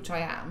targeted, which I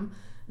am,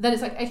 then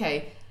it's like,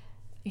 okay,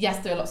 yes,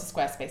 there are lots of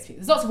Squarespace people.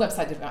 There's lots of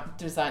website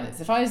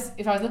designers. If I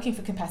was looking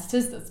for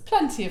competitors, there's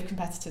plenty of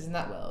competitors in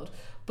that world.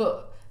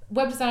 But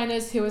web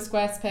designers who are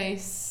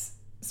Squarespace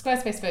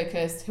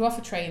focused, who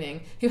offer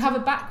training, who have a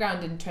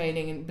background in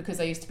training, and because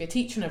I used to be a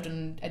teacher and I've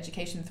done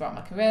education throughout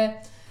my career,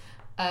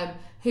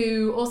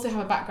 who also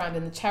have a background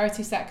in the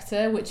charity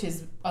sector, which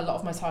is a lot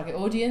of my target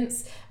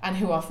audience, and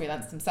who are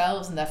freelance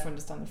themselves and therefore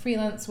understand the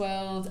freelance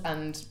world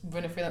and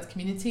run a freelance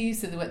community,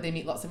 so that they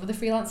meet lots of other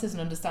freelancers and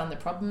understand the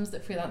problems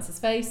that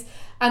freelancers face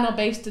and are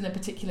based in a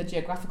particular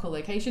geographical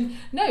location.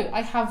 No,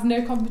 I have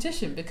no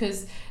competition,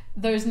 because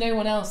there's no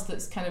one else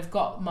that's kind of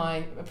got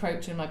my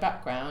approach and my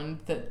background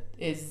that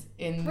is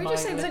in We're my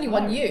just saying there's only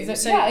local one area. you.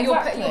 So yeah, your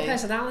exactly.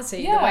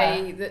 personality, Yeah. the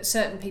way that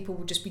certain people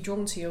will just be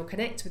drawn to you or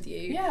connect with you.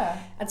 Yeah.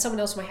 And someone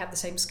else might have the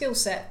same skill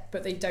set,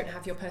 but they don't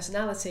have your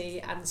personality,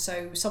 and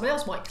so someone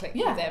else might click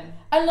Yeah. with them.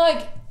 And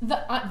like,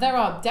 there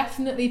are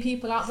definitely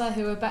people out there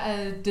who are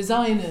better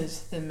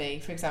designers than me,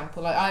 for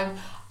example. Like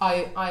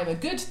I am a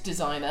good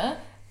designer,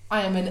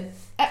 I am an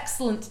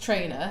excellent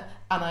trainer,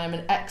 and I am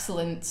an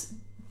excellent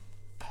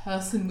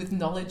person with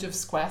knowledge of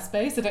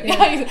Squarespace.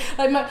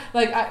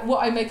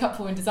 What I make up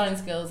for in design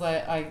skills,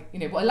 what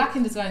I lack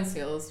in design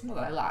skills, not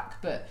that I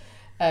lack, but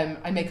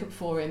I make up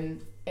for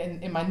in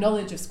my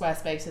knowledge of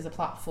Squarespace as a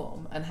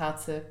platform and how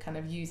to kind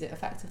of use it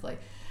effectively.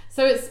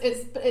 So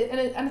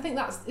and I think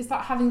it's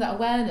that having that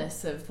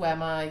awareness of where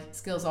my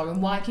skills are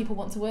and why people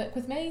want to work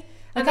with me.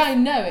 Like, I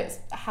know it's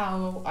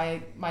how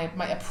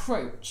my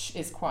approach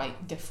is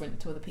quite different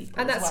to other people.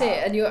 And that's well.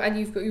 it. And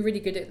you're really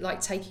good at like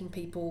taking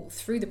people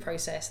through the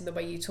process and the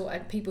way you talk.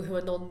 And people who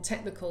are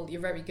non-technical, you're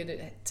very good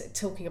at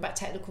talking about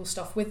technical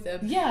stuff with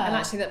them. Yeah. And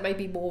actually, that may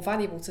be more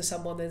valuable to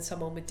someone than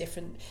someone with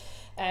different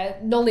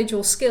knowledge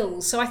or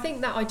skills. So I think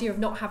that idea of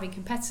not having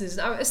competitors.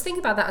 And I was thinking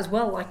about that as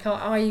well. Like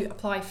I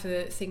apply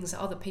for things that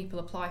other people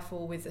apply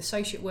for with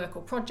associate work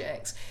or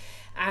projects.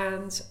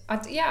 And I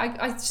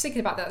was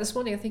thinking about that this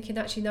morning. I'm thinking,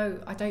 actually, no,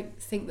 I don't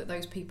think that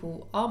those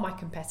people are my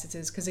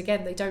competitors, because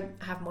again, they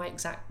don't have my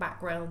exact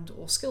background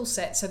or skill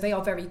set, so they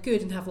are very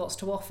good and have lots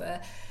to offer.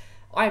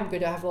 I'm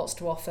good, I have lots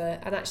to offer,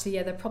 and actually,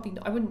 they're probably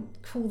not, I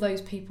wouldn't call those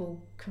people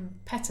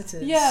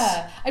competitors.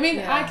 Yeah, I mean,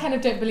 Yeah. I kind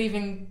of don't believe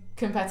in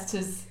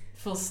competitors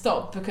full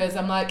stop, because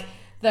I'm like,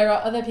 there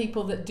are other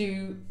people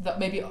that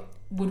maybe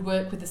would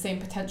work with the same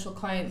potential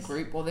client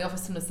group, or they offer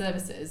similar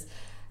services,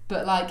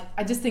 but like,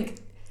 I just think,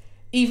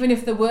 even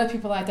if there were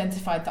people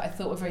identified that I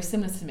thought were very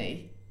similar to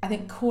me, I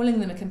think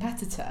calling them a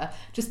competitor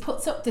just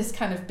puts up this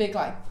kind of big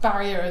like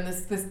barrier, and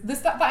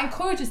that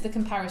encourages the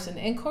comparison.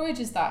 It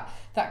encourages that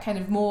kind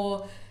of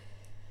more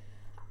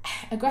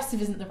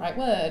aggressive isn't the right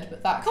word,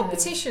 but that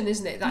competition, kind of,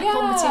 isn't it? That yeah.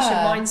 competition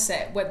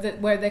mindset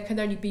where there can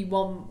only be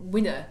one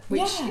winner,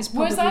 which is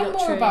probably whereas I'm not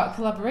more true. about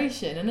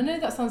collaboration, and I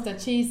know that sounds dead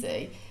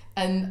cheesy.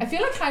 And I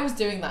feel like I was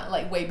doing that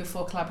like way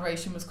before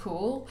collaboration was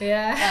cool.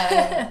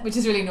 Yeah. Which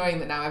is really annoying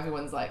that now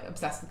everyone's like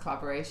obsessed with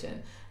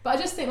collaboration. But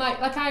I just think like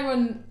I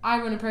run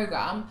a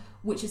program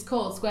which is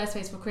called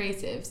Squarespace for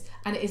Creatives,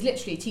 and it is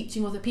literally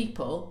teaching other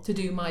people to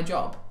do my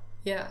job.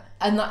 Yeah.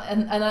 And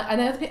I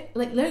know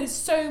like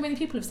so many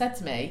people have said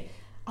to me,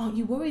 aren't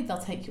you worried they'll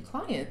take your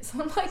clients?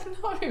 I'm like,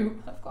 no,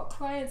 I've got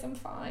clients, I'm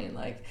fine.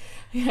 Like,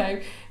 you know,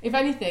 if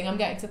anything, I'm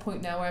getting to the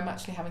point now where I'm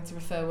actually having to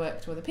refer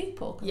work to other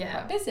people because I'm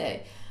quite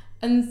busy.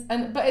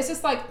 But it's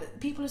just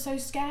like people are so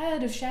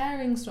scared of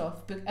sharing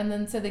stuff, and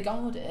then so they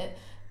guard it,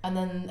 and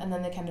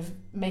then they kind of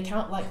make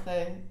out like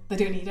they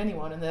don't need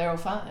anyone and they're all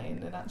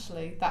fine, and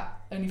actually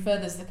that only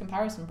furthers the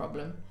comparison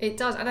problem. It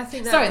does, and I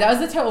think that... Sorry, that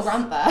was a total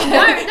rant there.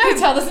 No, You can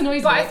tell this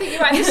annoys but me. I think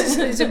you're right. This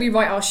is we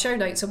write our show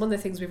notes, and one of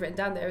the things we've written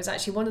down there is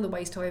actually one of the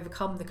ways to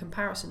overcome the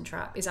comparison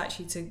trap is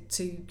actually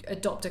to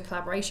adopt a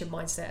collaboration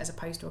mindset as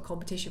opposed to a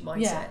competition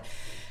mindset. Yeah.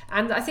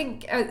 And I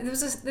think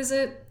there's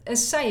a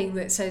saying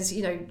that says,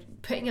 you know,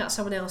 putting out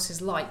someone else's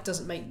light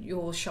doesn't make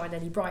yours shine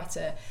any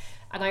brighter.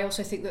 And I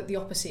also think that the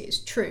opposite is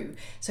true.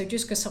 So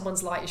just because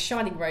someone's light is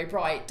shining very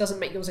bright doesn't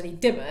make yours any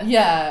dimmer.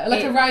 Yeah,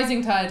 like a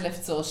rising tide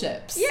lifts all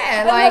ships.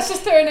 Yeah, And like... let's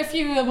just throw in a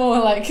few more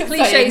like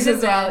cliches as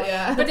as well. well.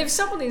 Yeah. But if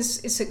someone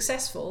is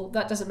successful,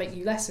 that doesn't make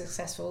you less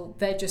successful.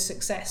 They're just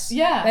success.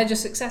 Yeah. They're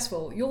just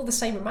successful. You're the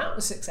same amount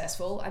of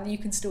successful, and you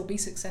can still be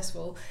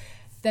successful.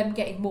 Them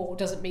getting more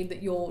doesn't mean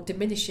that you're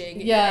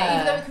diminishing. Yeah.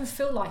 Even though it can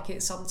feel like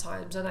it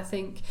sometimes. And I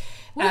think...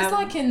 Well, it's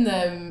like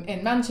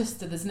in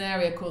Manchester, there's an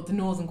area called the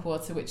Northern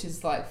Quarter, which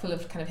is like full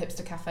of kind of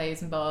hipster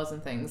cafes and bars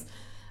and things.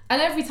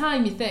 And every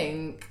time you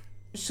think,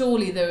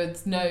 surely there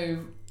is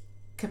no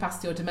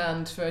capacity or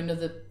demand for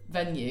another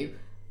venue,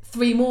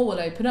 3 more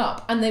will open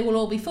up and they will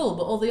all be full,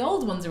 but all the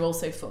old ones are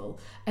also full.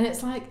 And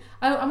it's like,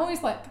 I'm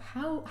always like,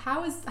 how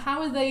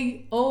are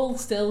they all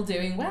still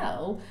doing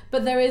well?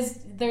 But there's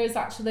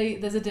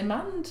a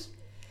demand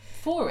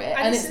for it,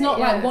 and it's not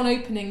like one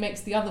opening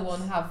makes the other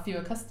one have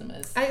fewer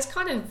customers. And it's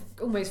kind of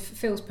almost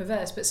feels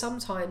perverse, but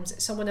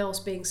sometimes someone else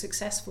being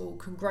successful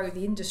can grow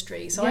the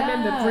industry. So I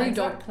remember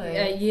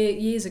Brewdog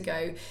years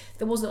ago,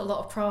 there wasn't a lot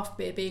of craft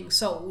beer being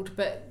sold,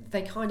 but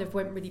they kind of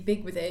went really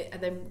big with it,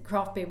 and then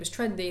craft beer was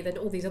trendy, then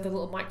all these other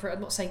little I'm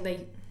not saying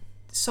they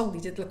solely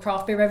did the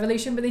craft beer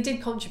revolution, but they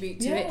did contribute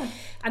to it.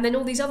 And then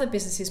all these other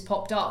businesses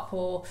popped up,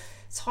 or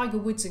Tiger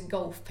Woods in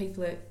golf,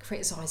 people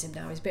criticise him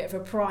now, he's a bit of a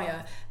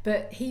pariah,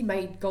 but he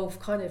made golf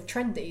kind of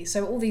trendy,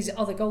 so all these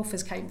other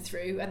golfers came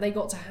through and they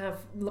got to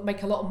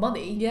make a lot of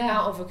money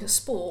out of a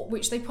sport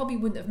which they probably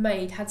wouldn't have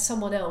made had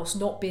someone else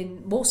not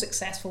been more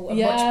successful and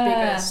much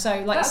bigger.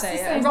 So like I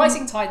say, a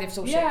rising tide lifts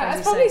all ships. Yeah,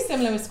 it's probably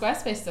similar with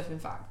Squarespace stuff, in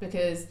fact,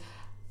 because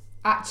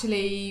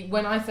actually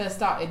when I first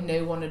started,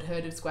 no one had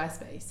heard of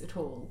Squarespace at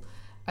all,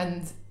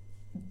 and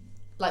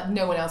like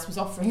no one else was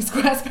offering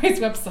Squarespace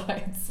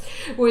websites.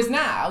 Whereas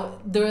now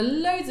there are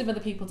loads of other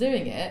people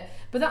doing it,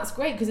 but that's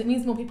great because it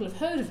means more people have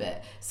heard of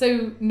it.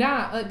 So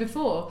now, like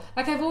before,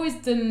 like I've always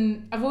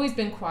been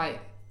quite,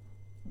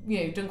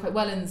 done quite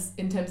well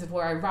in terms of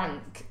where I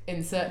rank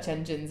in search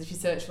engines. If you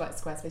search for like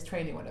Squarespace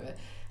training or whatever,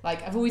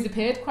 like I've always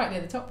appeared quite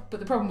near the top, but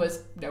the problem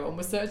was no one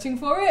was searching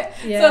for it.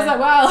 Yeah. So I was like,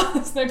 well,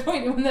 there's no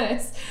point in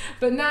this.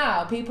 But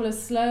now people are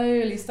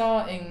slowly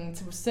starting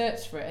to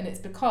search for it, and it's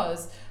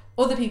because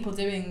other people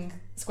doing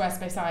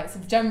Squarespace sites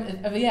have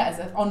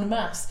en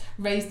masse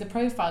raised the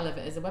profile of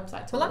it as a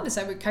website tool. Well, I'm the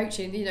same with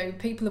coaching.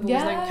 People have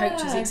always known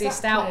coaches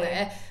exist out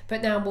there,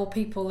 but now more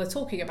people are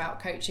talking about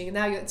coaching,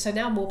 and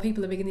now more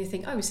people are beginning to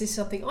think, oh, is this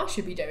something I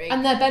should be doing?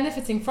 And they're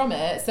benefiting from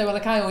it. So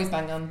like I always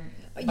bang on.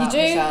 You do.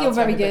 You're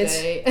very good.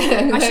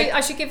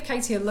 I should give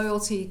Katie a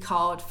loyalty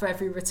card for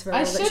every referral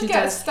that she does. I should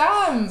get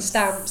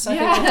stamps.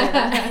 I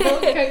think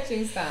we'll do that.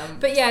 Coaching stamps.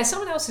 But yeah,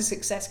 someone else's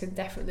success can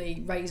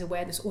definitely raise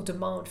awareness or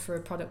demand for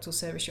a product or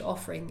service you're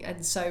offering,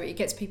 and so it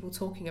gets people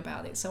talking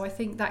about it. So I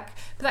think that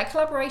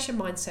collaboration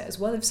mindset as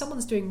well. If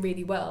someone's doing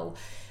really well,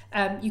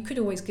 you could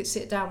always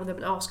sit down with them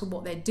and ask them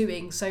what they're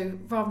doing. So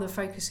rather than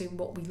focusing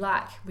what we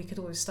lack, we could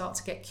always start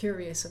to get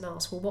curious and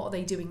ask, well, what are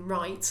they doing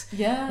right?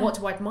 Yeah. What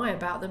do I admire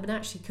about them? And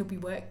actually, could we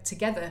work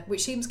together?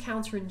 Which seems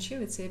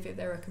counterintuitive if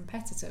they're a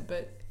competitor,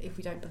 but if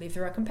we don't believe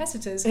there are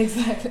competitors,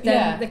 exactly,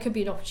 then there could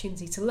be an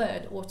opportunity to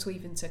learn or to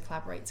even to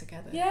collaborate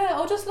together. Yeah,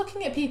 or just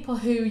looking at people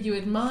who you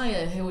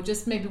admire, who are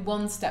just maybe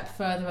one step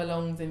further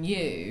along than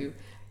you,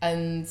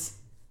 and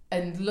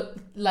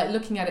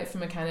looking at it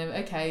from a kind of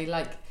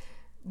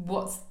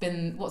what's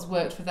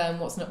worked for them,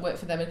 what's not worked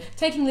for them, and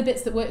taking the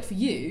bits that work for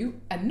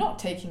you and not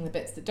taking the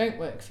bits that don't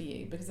work for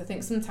you, because I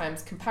think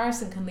sometimes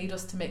comparison can lead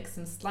us to make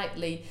some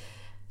slightly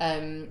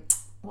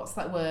what's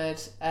that word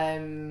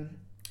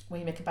when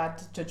you make a bad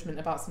judgment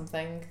about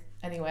something.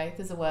 Anyway,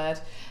 there's a word.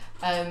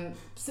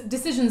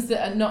 Decisions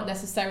that are not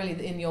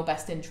necessarily in your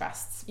best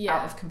interests.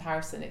 Out of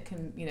comparison, it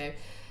can,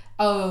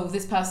 oh,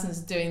 this person's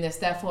doing this,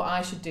 therefore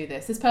I should do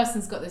this. This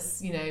person's got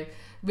this,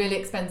 really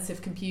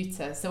expensive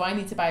computer, so I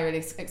need to buy a really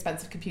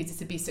expensive computer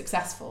to be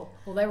successful.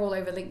 Well, they're all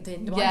over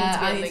LinkedIn.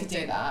 I need to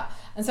do that.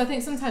 And so I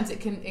think sometimes it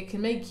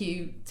can make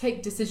you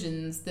take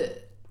decisions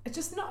that are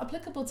just not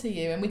applicable to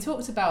you. And we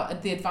talked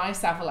about the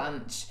advice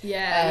avalanche.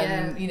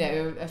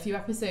 A few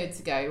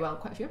episodes ago. Well,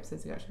 quite a few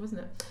episodes ago, actually,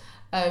 wasn't it?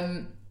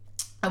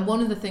 And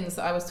one of the things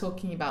that I was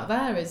talking about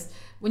there is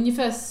when you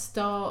first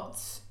start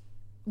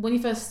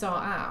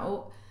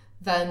out,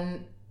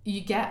 then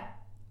you get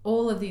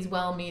all of these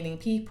well-meaning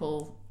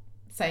people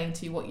saying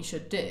to you what you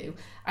should do.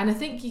 And I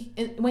think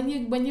when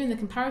you're in the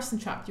comparison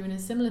trap, you're in a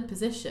similar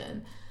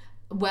position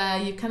where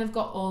you've kind of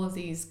got all of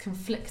these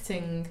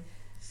conflicting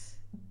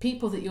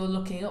people that you're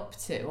looking up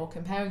to or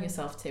comparing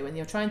yourself to, and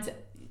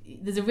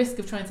there's a risk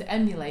of trying to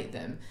emulate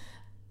them.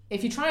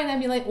 If you try and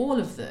emulate all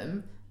of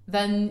them,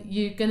 then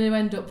you're going to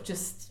end up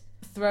just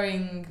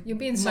throwing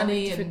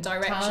money and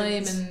time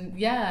and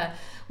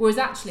whereas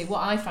actually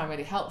what I found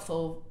really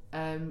helpful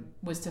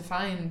was to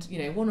find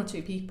one or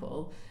two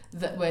people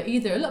that were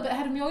either a little bit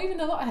ahead of me or even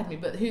a lot ahead of me,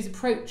 but whose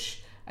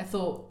approach I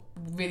thought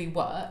really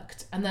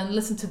worked, and then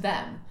listen to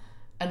them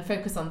and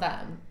focus on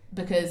them.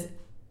 Because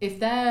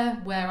if they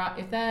have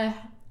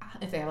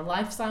a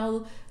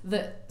lifestyle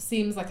that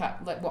seems like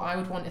what I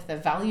would want, if their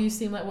values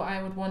seem like what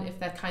I would want, if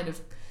they're kind of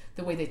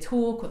the way they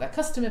talk or their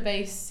customer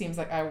base seems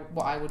like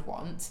what I would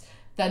want,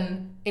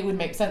 then it would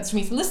make sense for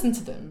me to listen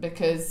to them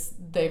because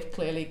they've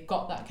clearly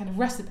got that kind of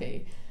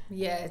recipe.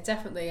 Yeah,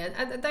 definitely.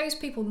 And those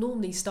people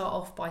normally start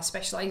off by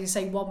specialising,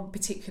 say, one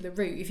particular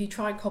route. If you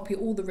try and copy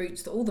all the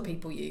routes that all the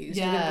people use,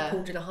 you're going to be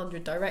pulled in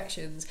 100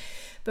 directions.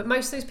 But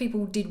most of those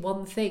people did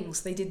one thing.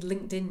 So they did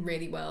LinkedIn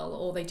really well,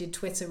 or they did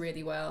Twitter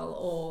really well,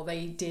 or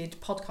they did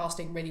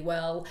podcasting really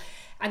well.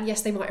 And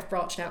yes, they might have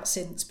branched out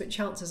since, but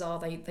chances are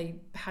they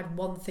had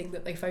one thing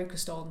that they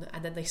focused on,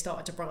 and then they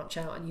started to branch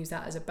out and use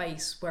that as a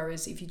base.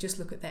 Whereas if you just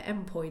look at their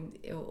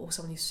endpoint, or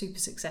someone who's super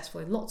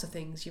successful in lots of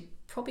things, you're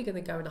probably going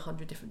to go in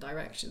 100 different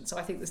directions. So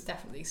I think there's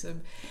definitely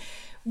some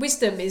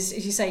wisdom, is,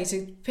 as you say,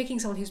 to picking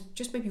someone who's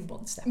just maybe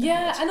one step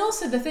ahead. And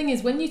also the thing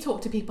is, when you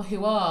talk to people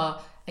who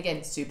are,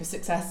 again, super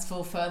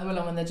successful, further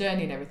along on their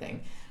journey and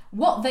everything,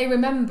 what they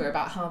remember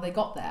about how they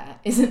got there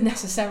isn't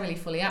necessarily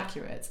fully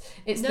accurate.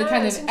 It's the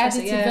kind of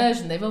edited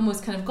version. They've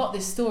almost kind of got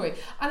this story.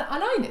 And I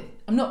know,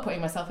 I'm not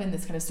putting myself in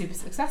this kind of super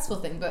successful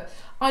thing, but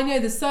I know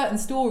there's certain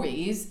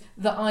stories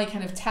that I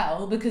kind of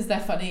tell because they're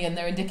funny and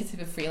they're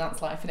indicative of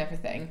freelance life and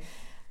everything.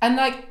 And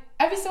like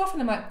every so often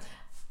I'm like,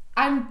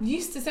 I'm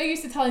so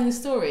used to telling the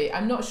story,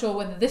 I'm not sure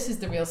whether this is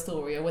the real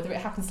story or whether it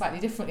happened slightly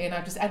differently and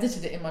I've just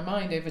edited it in my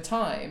mind over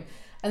time.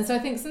 And so I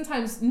think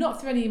sometimes,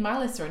 not through any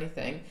malice or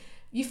anything,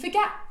 you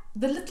forget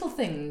the little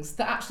things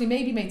that actually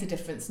maybe made a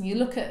difference, and you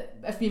look at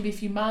maybe a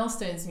few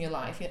milestones in your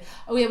life.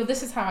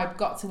 This is how I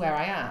got to where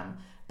I am.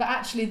 But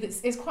actually,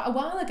 it's quite a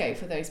while ago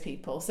for those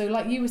people. So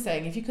like you were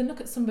saying, if you can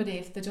look at somebody,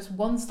 if they're just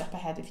one step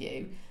ahead of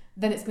you,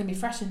 then it's going to be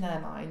fresh in their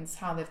minds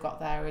how they've got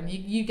there, and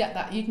you get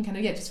that, you can kind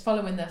of just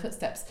follow in their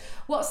footsteps.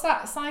 What's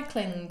that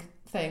cycling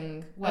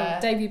thing where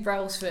David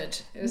Brailsford,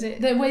 is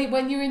it?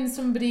 When you're in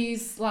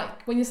somebody's,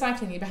 like, when you're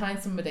cycling, you're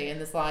behind somebody and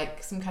there's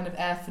like some kind of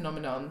air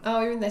phenomenon.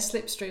 Oh, you're in their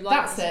slipstream.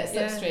 That's it,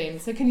 slipstream. Yeah.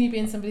 So can you be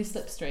in somebody's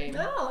slipstream?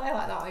 Oh, I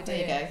like that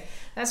idea. There you go.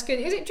 That's good.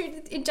 Is it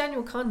in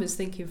Daniel Kahneman's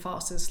Thinking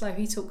Fast and Slow?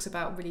 He talks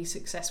about really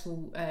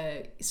successful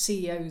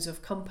CEOs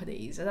of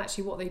companies, and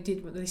actually what they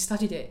did when they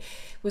studied it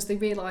was they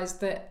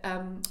realised that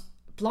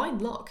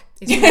blind luck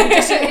is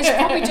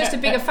probably just a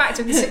bigger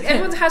factor.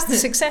 Everyone has the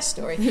success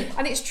story,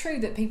 and it's true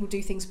that people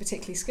do things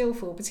particularly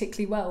skillful,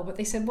 particularly well, but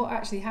they said what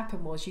actually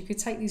happened was you could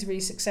take these really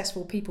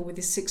successful people with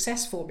this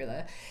success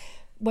formula.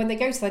 When they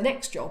go to their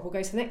next job or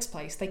go to the next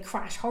place, they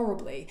crash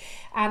horribly.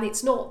 And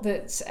it's not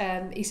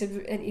that he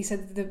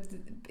said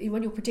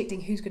when you're predicting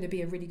who's going to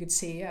be a really good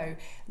CEO,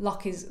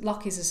 luck is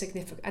a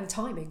significant, and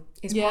timing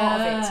is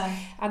part of it.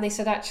 And they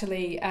said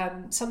actually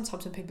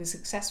sometimes when people are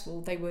successful,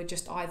 they were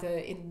just either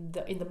in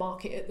the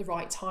market at the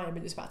right time and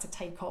it was about to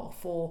take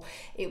off, or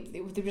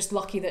they were just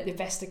lucky that an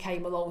investor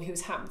came along who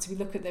was happened to be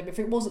looking at them. If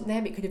it wasn't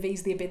them, it could have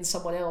easily been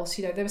someone else.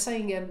 You know, they were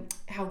saying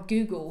how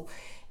Google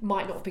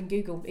might not have been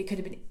Google. It could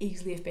have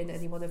easily been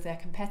any one of their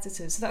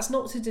competitors. So that's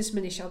not to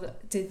diminish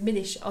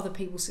other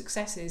people's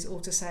successes,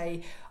 or to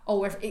say,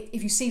 oh,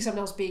 if you see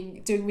someone else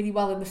doing really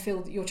well in the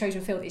field, your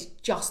chosen field, it's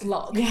just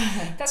luck.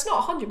 Yeah. That's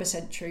not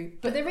 100% true,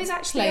 but there is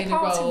actually a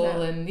part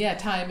in that. And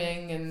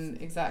timing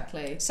and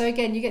exactly. So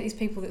again, you get these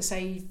people that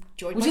say,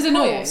 join which my is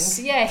annoying. course.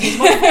 Yeah, here's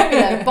my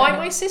formula. Buy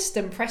my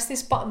system. Press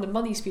this button. The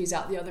money spews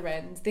out the other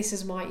end. This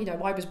is my,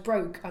 I was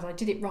broke and I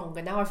did it wrong,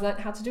 and now I've learned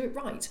how to do it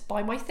right.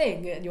 Buy my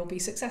thing and you'll be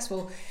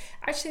successful.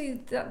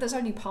 Actually, that's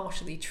only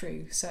partially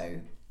true.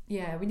 So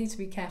yeah, we need to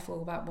be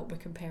careful about what we're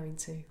comparing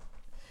to.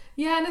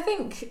 Yeah, and I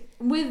think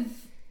with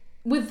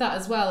that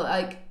as well,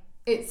 like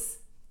it's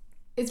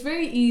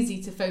very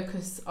easy to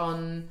focus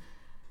on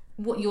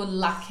what you're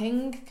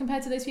lacking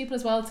compared to those people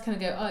as well, to kind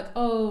of go like,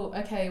 oh,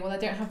 okay, well I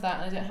don't have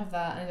that and I don't have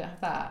that and I don't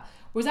have that.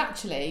 Whereas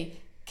actually,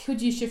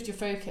 could you shift your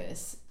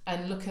focus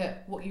and look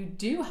at what you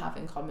do have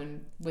in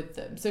common with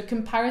them? So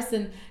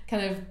comparison,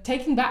 kind of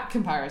taking back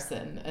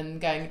comparison and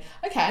going,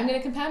 okay, I'm going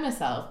to compare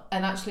myself,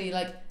 and actually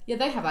like, yeah,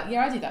 they have that.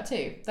 Yeah, I do that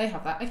too. They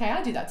have that. Okay,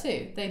 I do that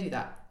too. They do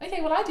that.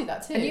 Okay, well, I do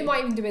that too. And you might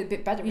even do it a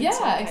bit better.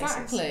 Yeah,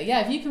 exactly.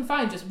 Yeah, if you can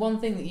find just one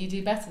thing that you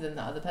do better than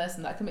that other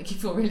person, that can make you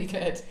feel really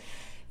good.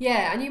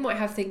 Yeah, and you might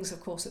have things, of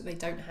course, that they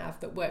don't have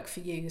that work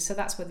for you. So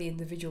that's where the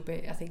individual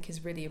bit, I think,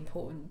 is really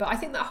important. But I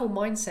think that whole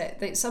mindset,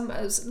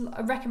 that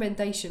a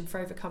recommendation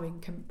for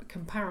overcoming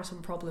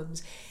comparison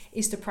problems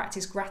is to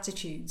practice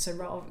gratitude. So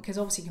because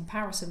obviously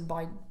comparison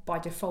by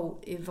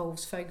default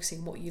involves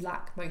focusing what you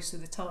lack most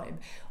of the time,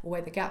 or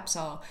where the gaps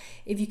are.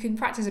 If you can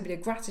practice a bit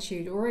of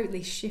gratitude, or at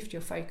least shift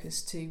your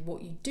focus to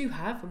what you do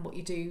have and what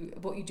you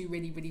do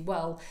really, really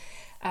well,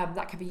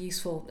 that can be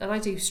useful. And I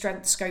do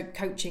strength scope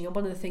coaching, and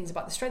one of the things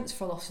about the strengths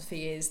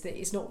philosophy is that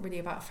it's not really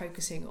about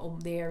focusing on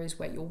the areas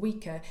where you're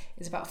weaker,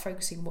 it's about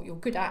focusing on what you're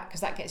good at, because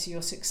that gets you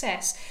your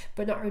success.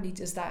 But not only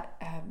does that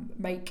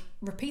make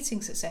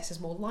repeating successes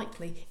more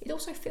likely, it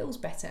also feels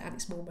better and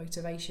it's more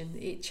motivation.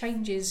 It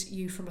changes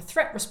you from a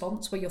threat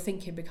response where your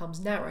thinking becomes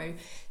narrow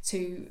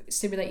to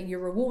stimulating your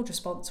reward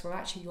response, where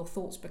actually your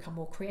thoughts become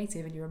more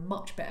creative and you're a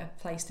much better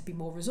place to be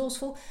more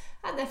resourceful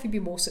and therefore be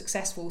more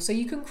successful. So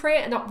you can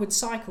create an upward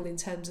cycle in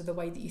terms of the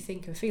way that you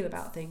think and feel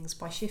about things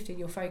by shifting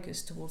your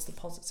focus towards the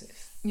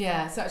positive.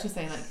 Yeah, so actually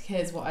saying like,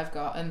 here's what I've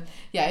got. And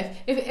yeah,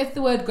 if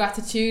the word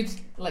gratitude,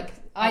 like,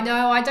 I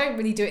know I don't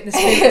really do it in the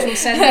spiritual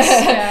sense.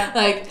 Yeah.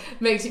 Like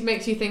makes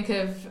you think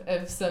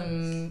of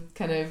some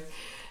kind of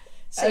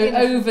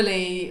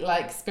overly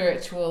like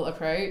spiritual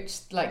approach,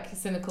 like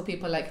cynical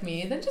people like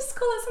me, then just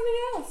call it something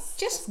else.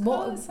 Just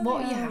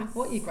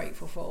what you're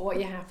grateful for, what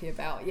you're happy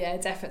about. Yeah,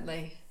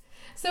 definitely.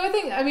 So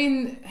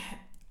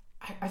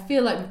I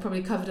feel like we've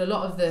probably covered a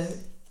lot of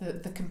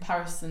the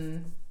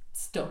comparison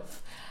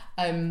stuff.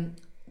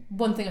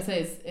 One thing I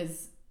say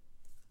is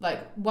like,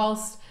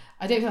 whilst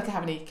I don't feel like I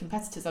have any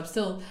competitors, I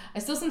still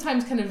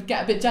sometimes kind of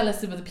get a bit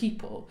jealous of other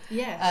people.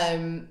 Yes.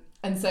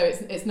 And so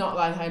it's not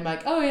like I'm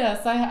like, oh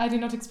yes, I do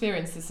not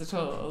experience this at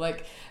all.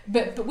 Like,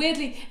 but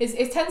weirdly,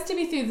 it tends to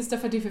be through the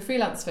stuff I do for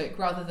freelance folk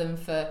rather than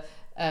for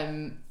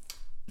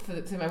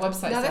my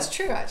website. No, that's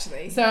true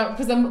actually. So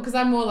because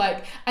I'm more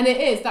like, and it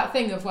is that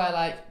thing of where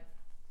like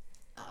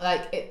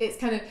it's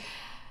kind of,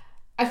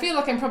 I feel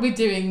like I'm probably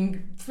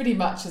doing pretty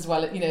much as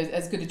well,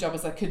 as good a job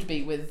as I could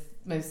be with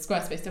most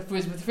Squarespace stuff.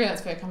 Whereas with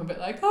freelance folk, I'm a bit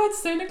like, oh,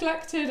 it's so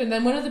neglected. And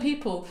then when other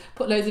people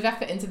put loads of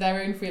effort into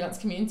their own freelance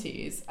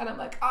communities, and I'm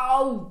like,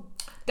 oh,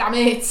 damn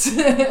it.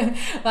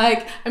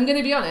 Like, I'm going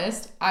to be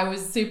honest, I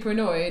was super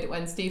annoyed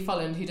when Steve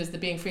Folland, who does the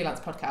Being Freelance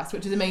podcast,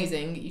 which is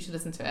amazing, you should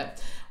listen to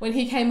it, when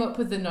he came up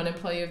with the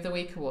Non-Employee of the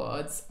Week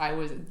awards, I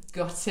was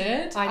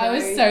gutted. I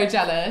was so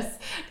jealous.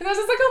 Because I was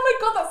just like, oh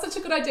my God, that's such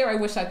a good idea. I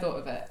wish I thought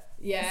of it.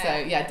 Yeah.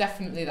 So yeah,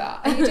 definitely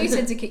that. And you do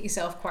tend to kick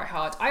yourself quite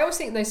hard. I always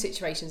think in those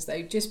situations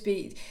though,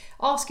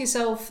 ask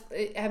yourself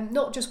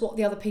not just what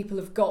the other people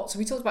have got. So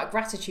we talked about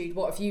gratitude,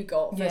 what have you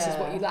got versus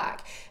what you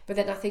lack. But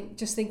then I think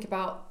just think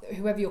about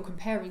whoever you're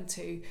comparing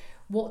to,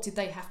 what did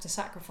they have to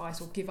sacrifice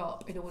or give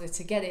up in order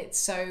to get it?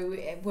 So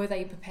were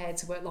they prepared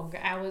to work longer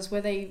hours?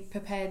 Were they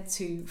prepared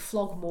to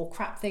flog more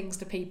crap things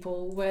to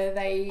people? Were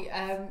they,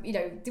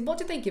 what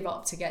did they give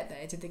up to get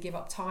there? Did they give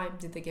up time?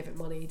 Did they give up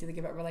money? Did they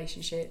give up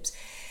relationships?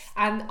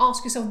 And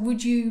ask yourself,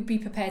 would you be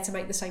prepared to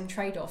make the same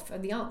trade-off?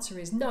 And the answer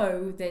is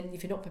no. Then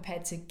if you're not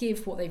prepared to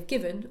give what they've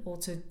given or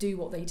to do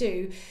what they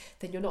do,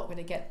 then you're not going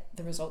to get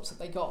the results that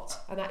they got.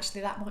 And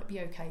actually that might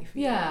be okay for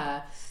you.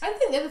 Yeah. I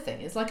think the other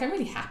thing is, like, I'm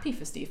really happy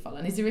for Steve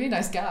Follen. He's a really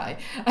nice guy.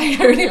 I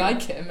really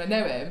like him. I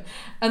know him.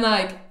 And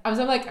like,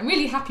 I'm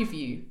really happy for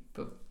you,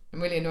 but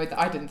I'm really annoyed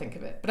that I didn't think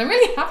of it. But I'm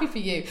really happy for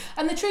you.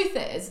 And the truth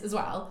is, as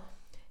well,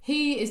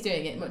 he is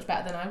doing it much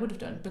better than I would have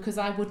done, because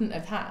I wouldn't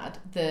have had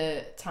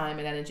the time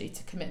and energy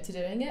to commit to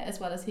doing it as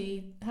well as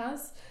he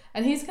has.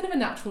 And he's kind of a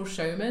natural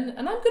showman,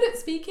 and I'm good at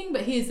speaking,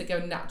 but he is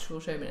a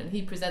natural showman, and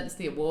he presents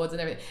the awards and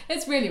everything.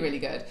 It's really, really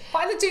good.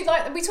 But I do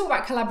like, we talk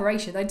about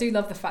collaboration. I do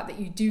love the fact that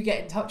you do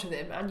get in touch with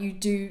him and you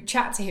do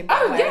chat to him.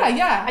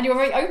 Yeah. And you're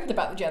very open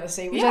about the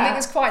jealousy, which I think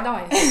is quite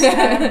nice.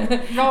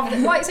 Rather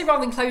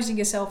than closing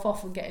yourself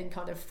off and getting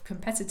kind of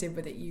competitive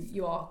with it,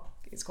 you are.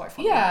 It's quite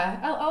fun. Yeah,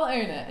 I'll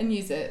own it and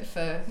use it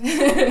for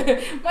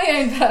my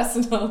own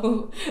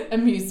personal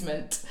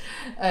amusement.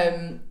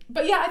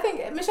 But yeah, I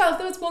think, Michelle, if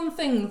there was one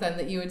thing then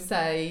that you would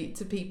say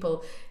to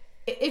people,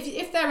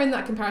 if they're in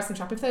that comparison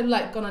trap, if they've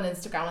like gone on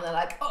Instagram and they're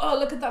like, oh,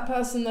 look at that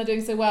person, they're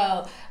doing so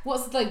well,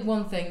 what's like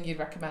one thing you'd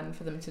recommend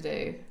for them to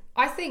do?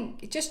 I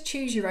think just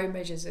choose your own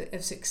measures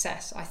of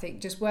success. I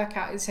think just work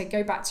out and say,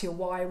 go back to your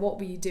why. What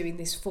were you doing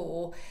this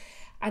for?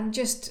 And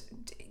just...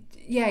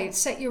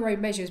 set your own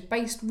measures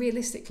based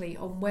realistically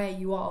on where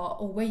you are,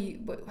 or where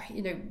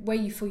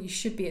you feel you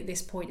should be at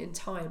this point in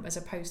time, as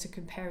opposed to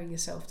comparing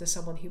yourself to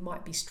someone who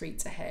might be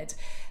streets ahead.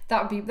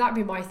 That'd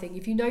be my thing.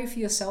 If you know for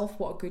yourself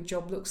what a good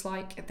job looks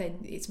like, then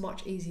it's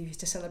much easier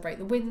to celebrate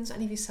the wins.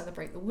 And if you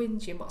celebrate the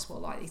wins, you're much more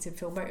likely to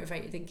feel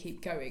motivated and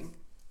keep going.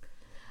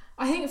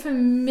 I think for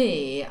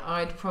me,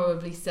 I'd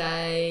probably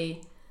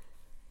say,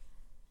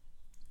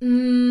 I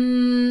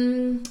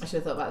should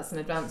have thought about this in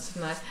advance,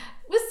 shouldn't I?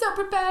 We're so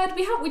prepared.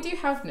 We do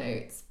have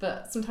notes,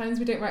 but sometimes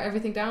we don't write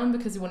everything down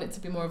because we want it to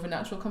be more of a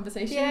natural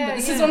conversation. But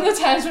this is one of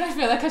the times when I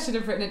feel like I should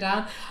have written it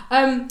down.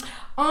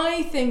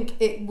 I think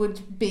it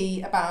would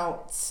be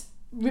about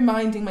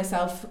reminding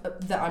myself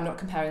that I'm not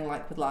comparing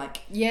like with like.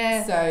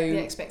 Yeah. So the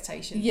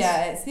expectations.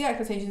 Yeah, it's the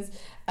expectations,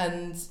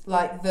 and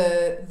like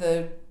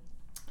the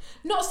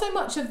not so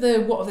much of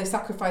the what have they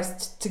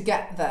sacrificed to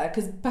get there,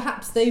 because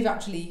perhaps they've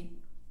actually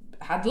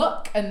had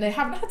luck and they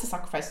haven't had to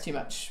sacrifice too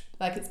much.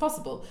 Like, it's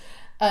possible.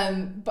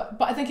 But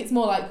I think it's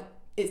more like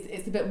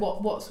it's a bit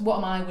what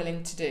am I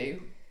willing to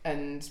do,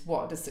 and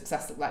what does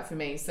success look like for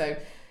me? So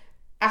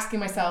asking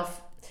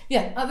myself,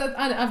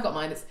 I've got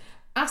mine.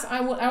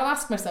 I will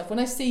ask myself when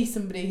I see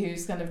somebody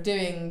who's kind of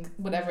doing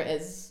whatever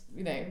it is,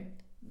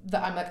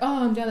 that I'm like,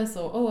 oh, I'm jealous,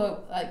 or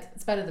oh, like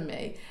it's better than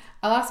me.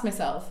 I'll ask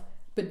myself,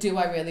 but do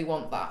I really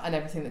want that and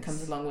everything that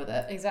comes along with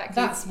it? Exactly.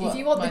 That's what if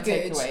you want my the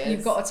good, takeaway is.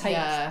 you've got to take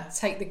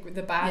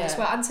the bad as Yeah.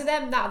 well. And to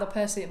them, that other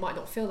person, it might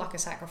not feel like a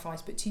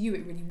sacrifice, but to you,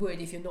 it really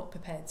would if you're not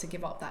prepared to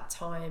give up that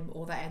time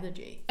or that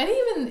energy. And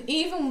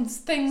even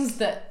things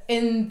that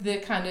in the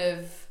kind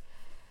of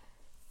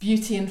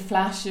beauty and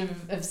flash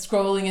of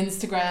scrolling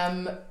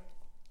Instagram,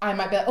 I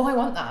might be like, oh, I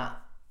want that,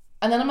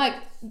 and then I'm like,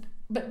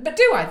 but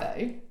do I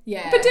though?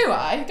 Yeah. But do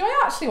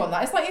I actually want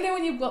that? It's like,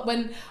 when you've got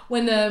when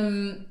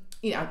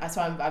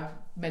so I've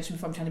mentioned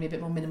before, I'm trying to be a bit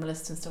more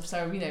minimalist and stuff,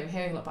 so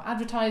hearing a lot about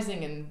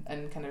advertising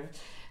and kind of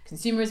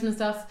consumerism and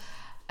stuff,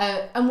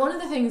 and one of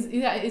the things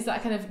is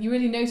that kind of you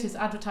really notice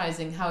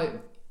advertising how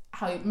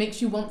it makes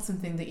you want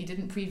something that you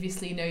didn't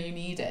previously know you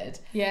needed.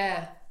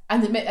 Yeah.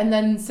 And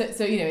then so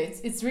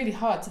it's really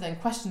hard to then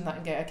question that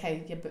and go,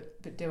 okay, yeah,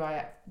 but do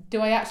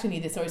I actually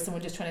need this, or is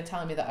someone just trying to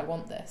tell me that I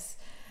want this?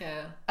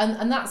 Yeah.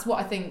 And that's what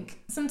I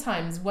think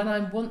sometimes when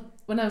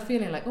I'm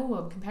feeling like, oh,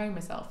 I'm comparing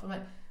myself, I'm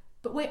like,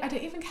 but wait, I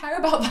don't even care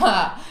about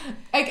that.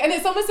 And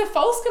it's almost a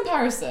false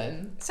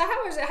comparison. So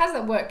how does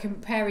that work,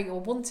 comparing or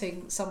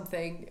wanting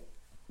something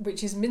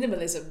which is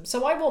minimalism?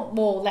 So I want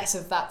less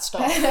of that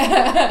stuff.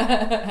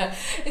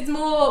 It's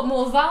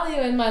more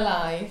value in my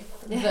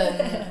life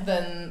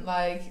than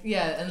like,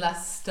 and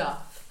less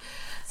stuff.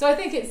 So I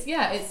think it's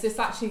just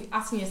actually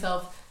asking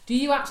yourself, do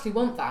you actually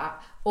want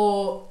that,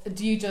 or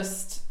do you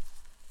just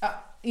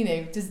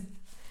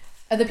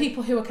are the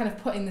people who are kind of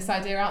putting this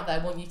idea out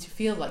there want you to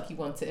feel like you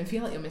want it and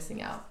feel like you're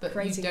missing out, but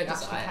you don't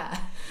actually care?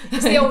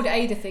 It's the old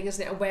AIDA thing,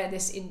 isn't it?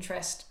 Awareness,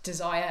 interest,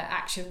 desire,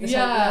 action.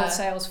 The old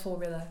sales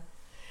formula.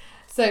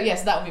 So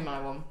yes, that would be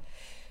my one.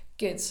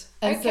 Good.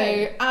 And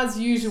okay. So, as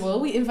usual,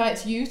 we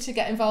invite you to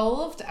get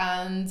involved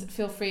and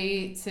feel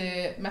free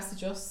to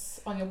message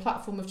us on your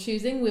platform of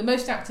choosing. We're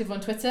most active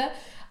on Twitter.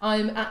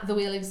 I'm at The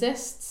Wheel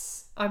Exists.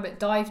 I'm at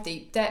Dive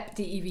Deep Dep,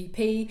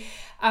 DEVP,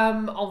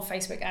 on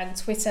Facebook and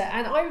Twitter.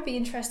 And I would be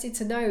interested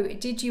to know,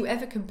 did you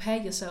ever compare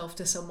yourself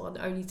to someone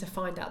only to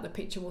find out the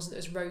picture wasn't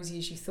as rosy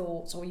as you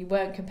thought, or you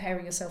weren't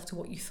comparing yourself to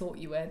what you thought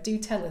you were? Do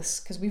tell us,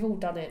 because we've all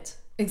done it.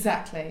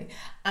 Exactly.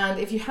 And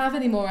if you have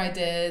any more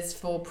ideas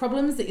for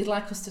problems that you'd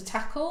like us to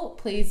tackle,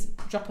 please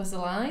drop us a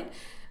line.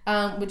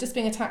 We're just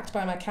being attacked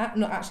by my cat.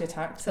 Not actually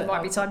attacked. So it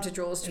might be time to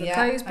draw us to a Yeah,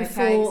 close okay,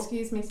 before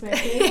excuse me,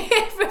 Smokey.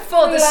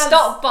 before the Freelance-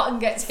 stop button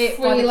gets hit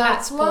by the Freelance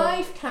cat's paw.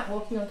 life, cat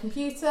walking on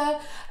computer.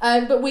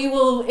 But we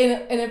will,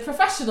 in a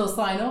professional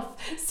sign off,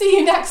 see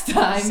you next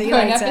time See you for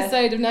an later.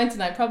 episode of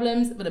 99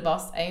 Problems, but a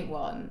boss ain't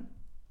one.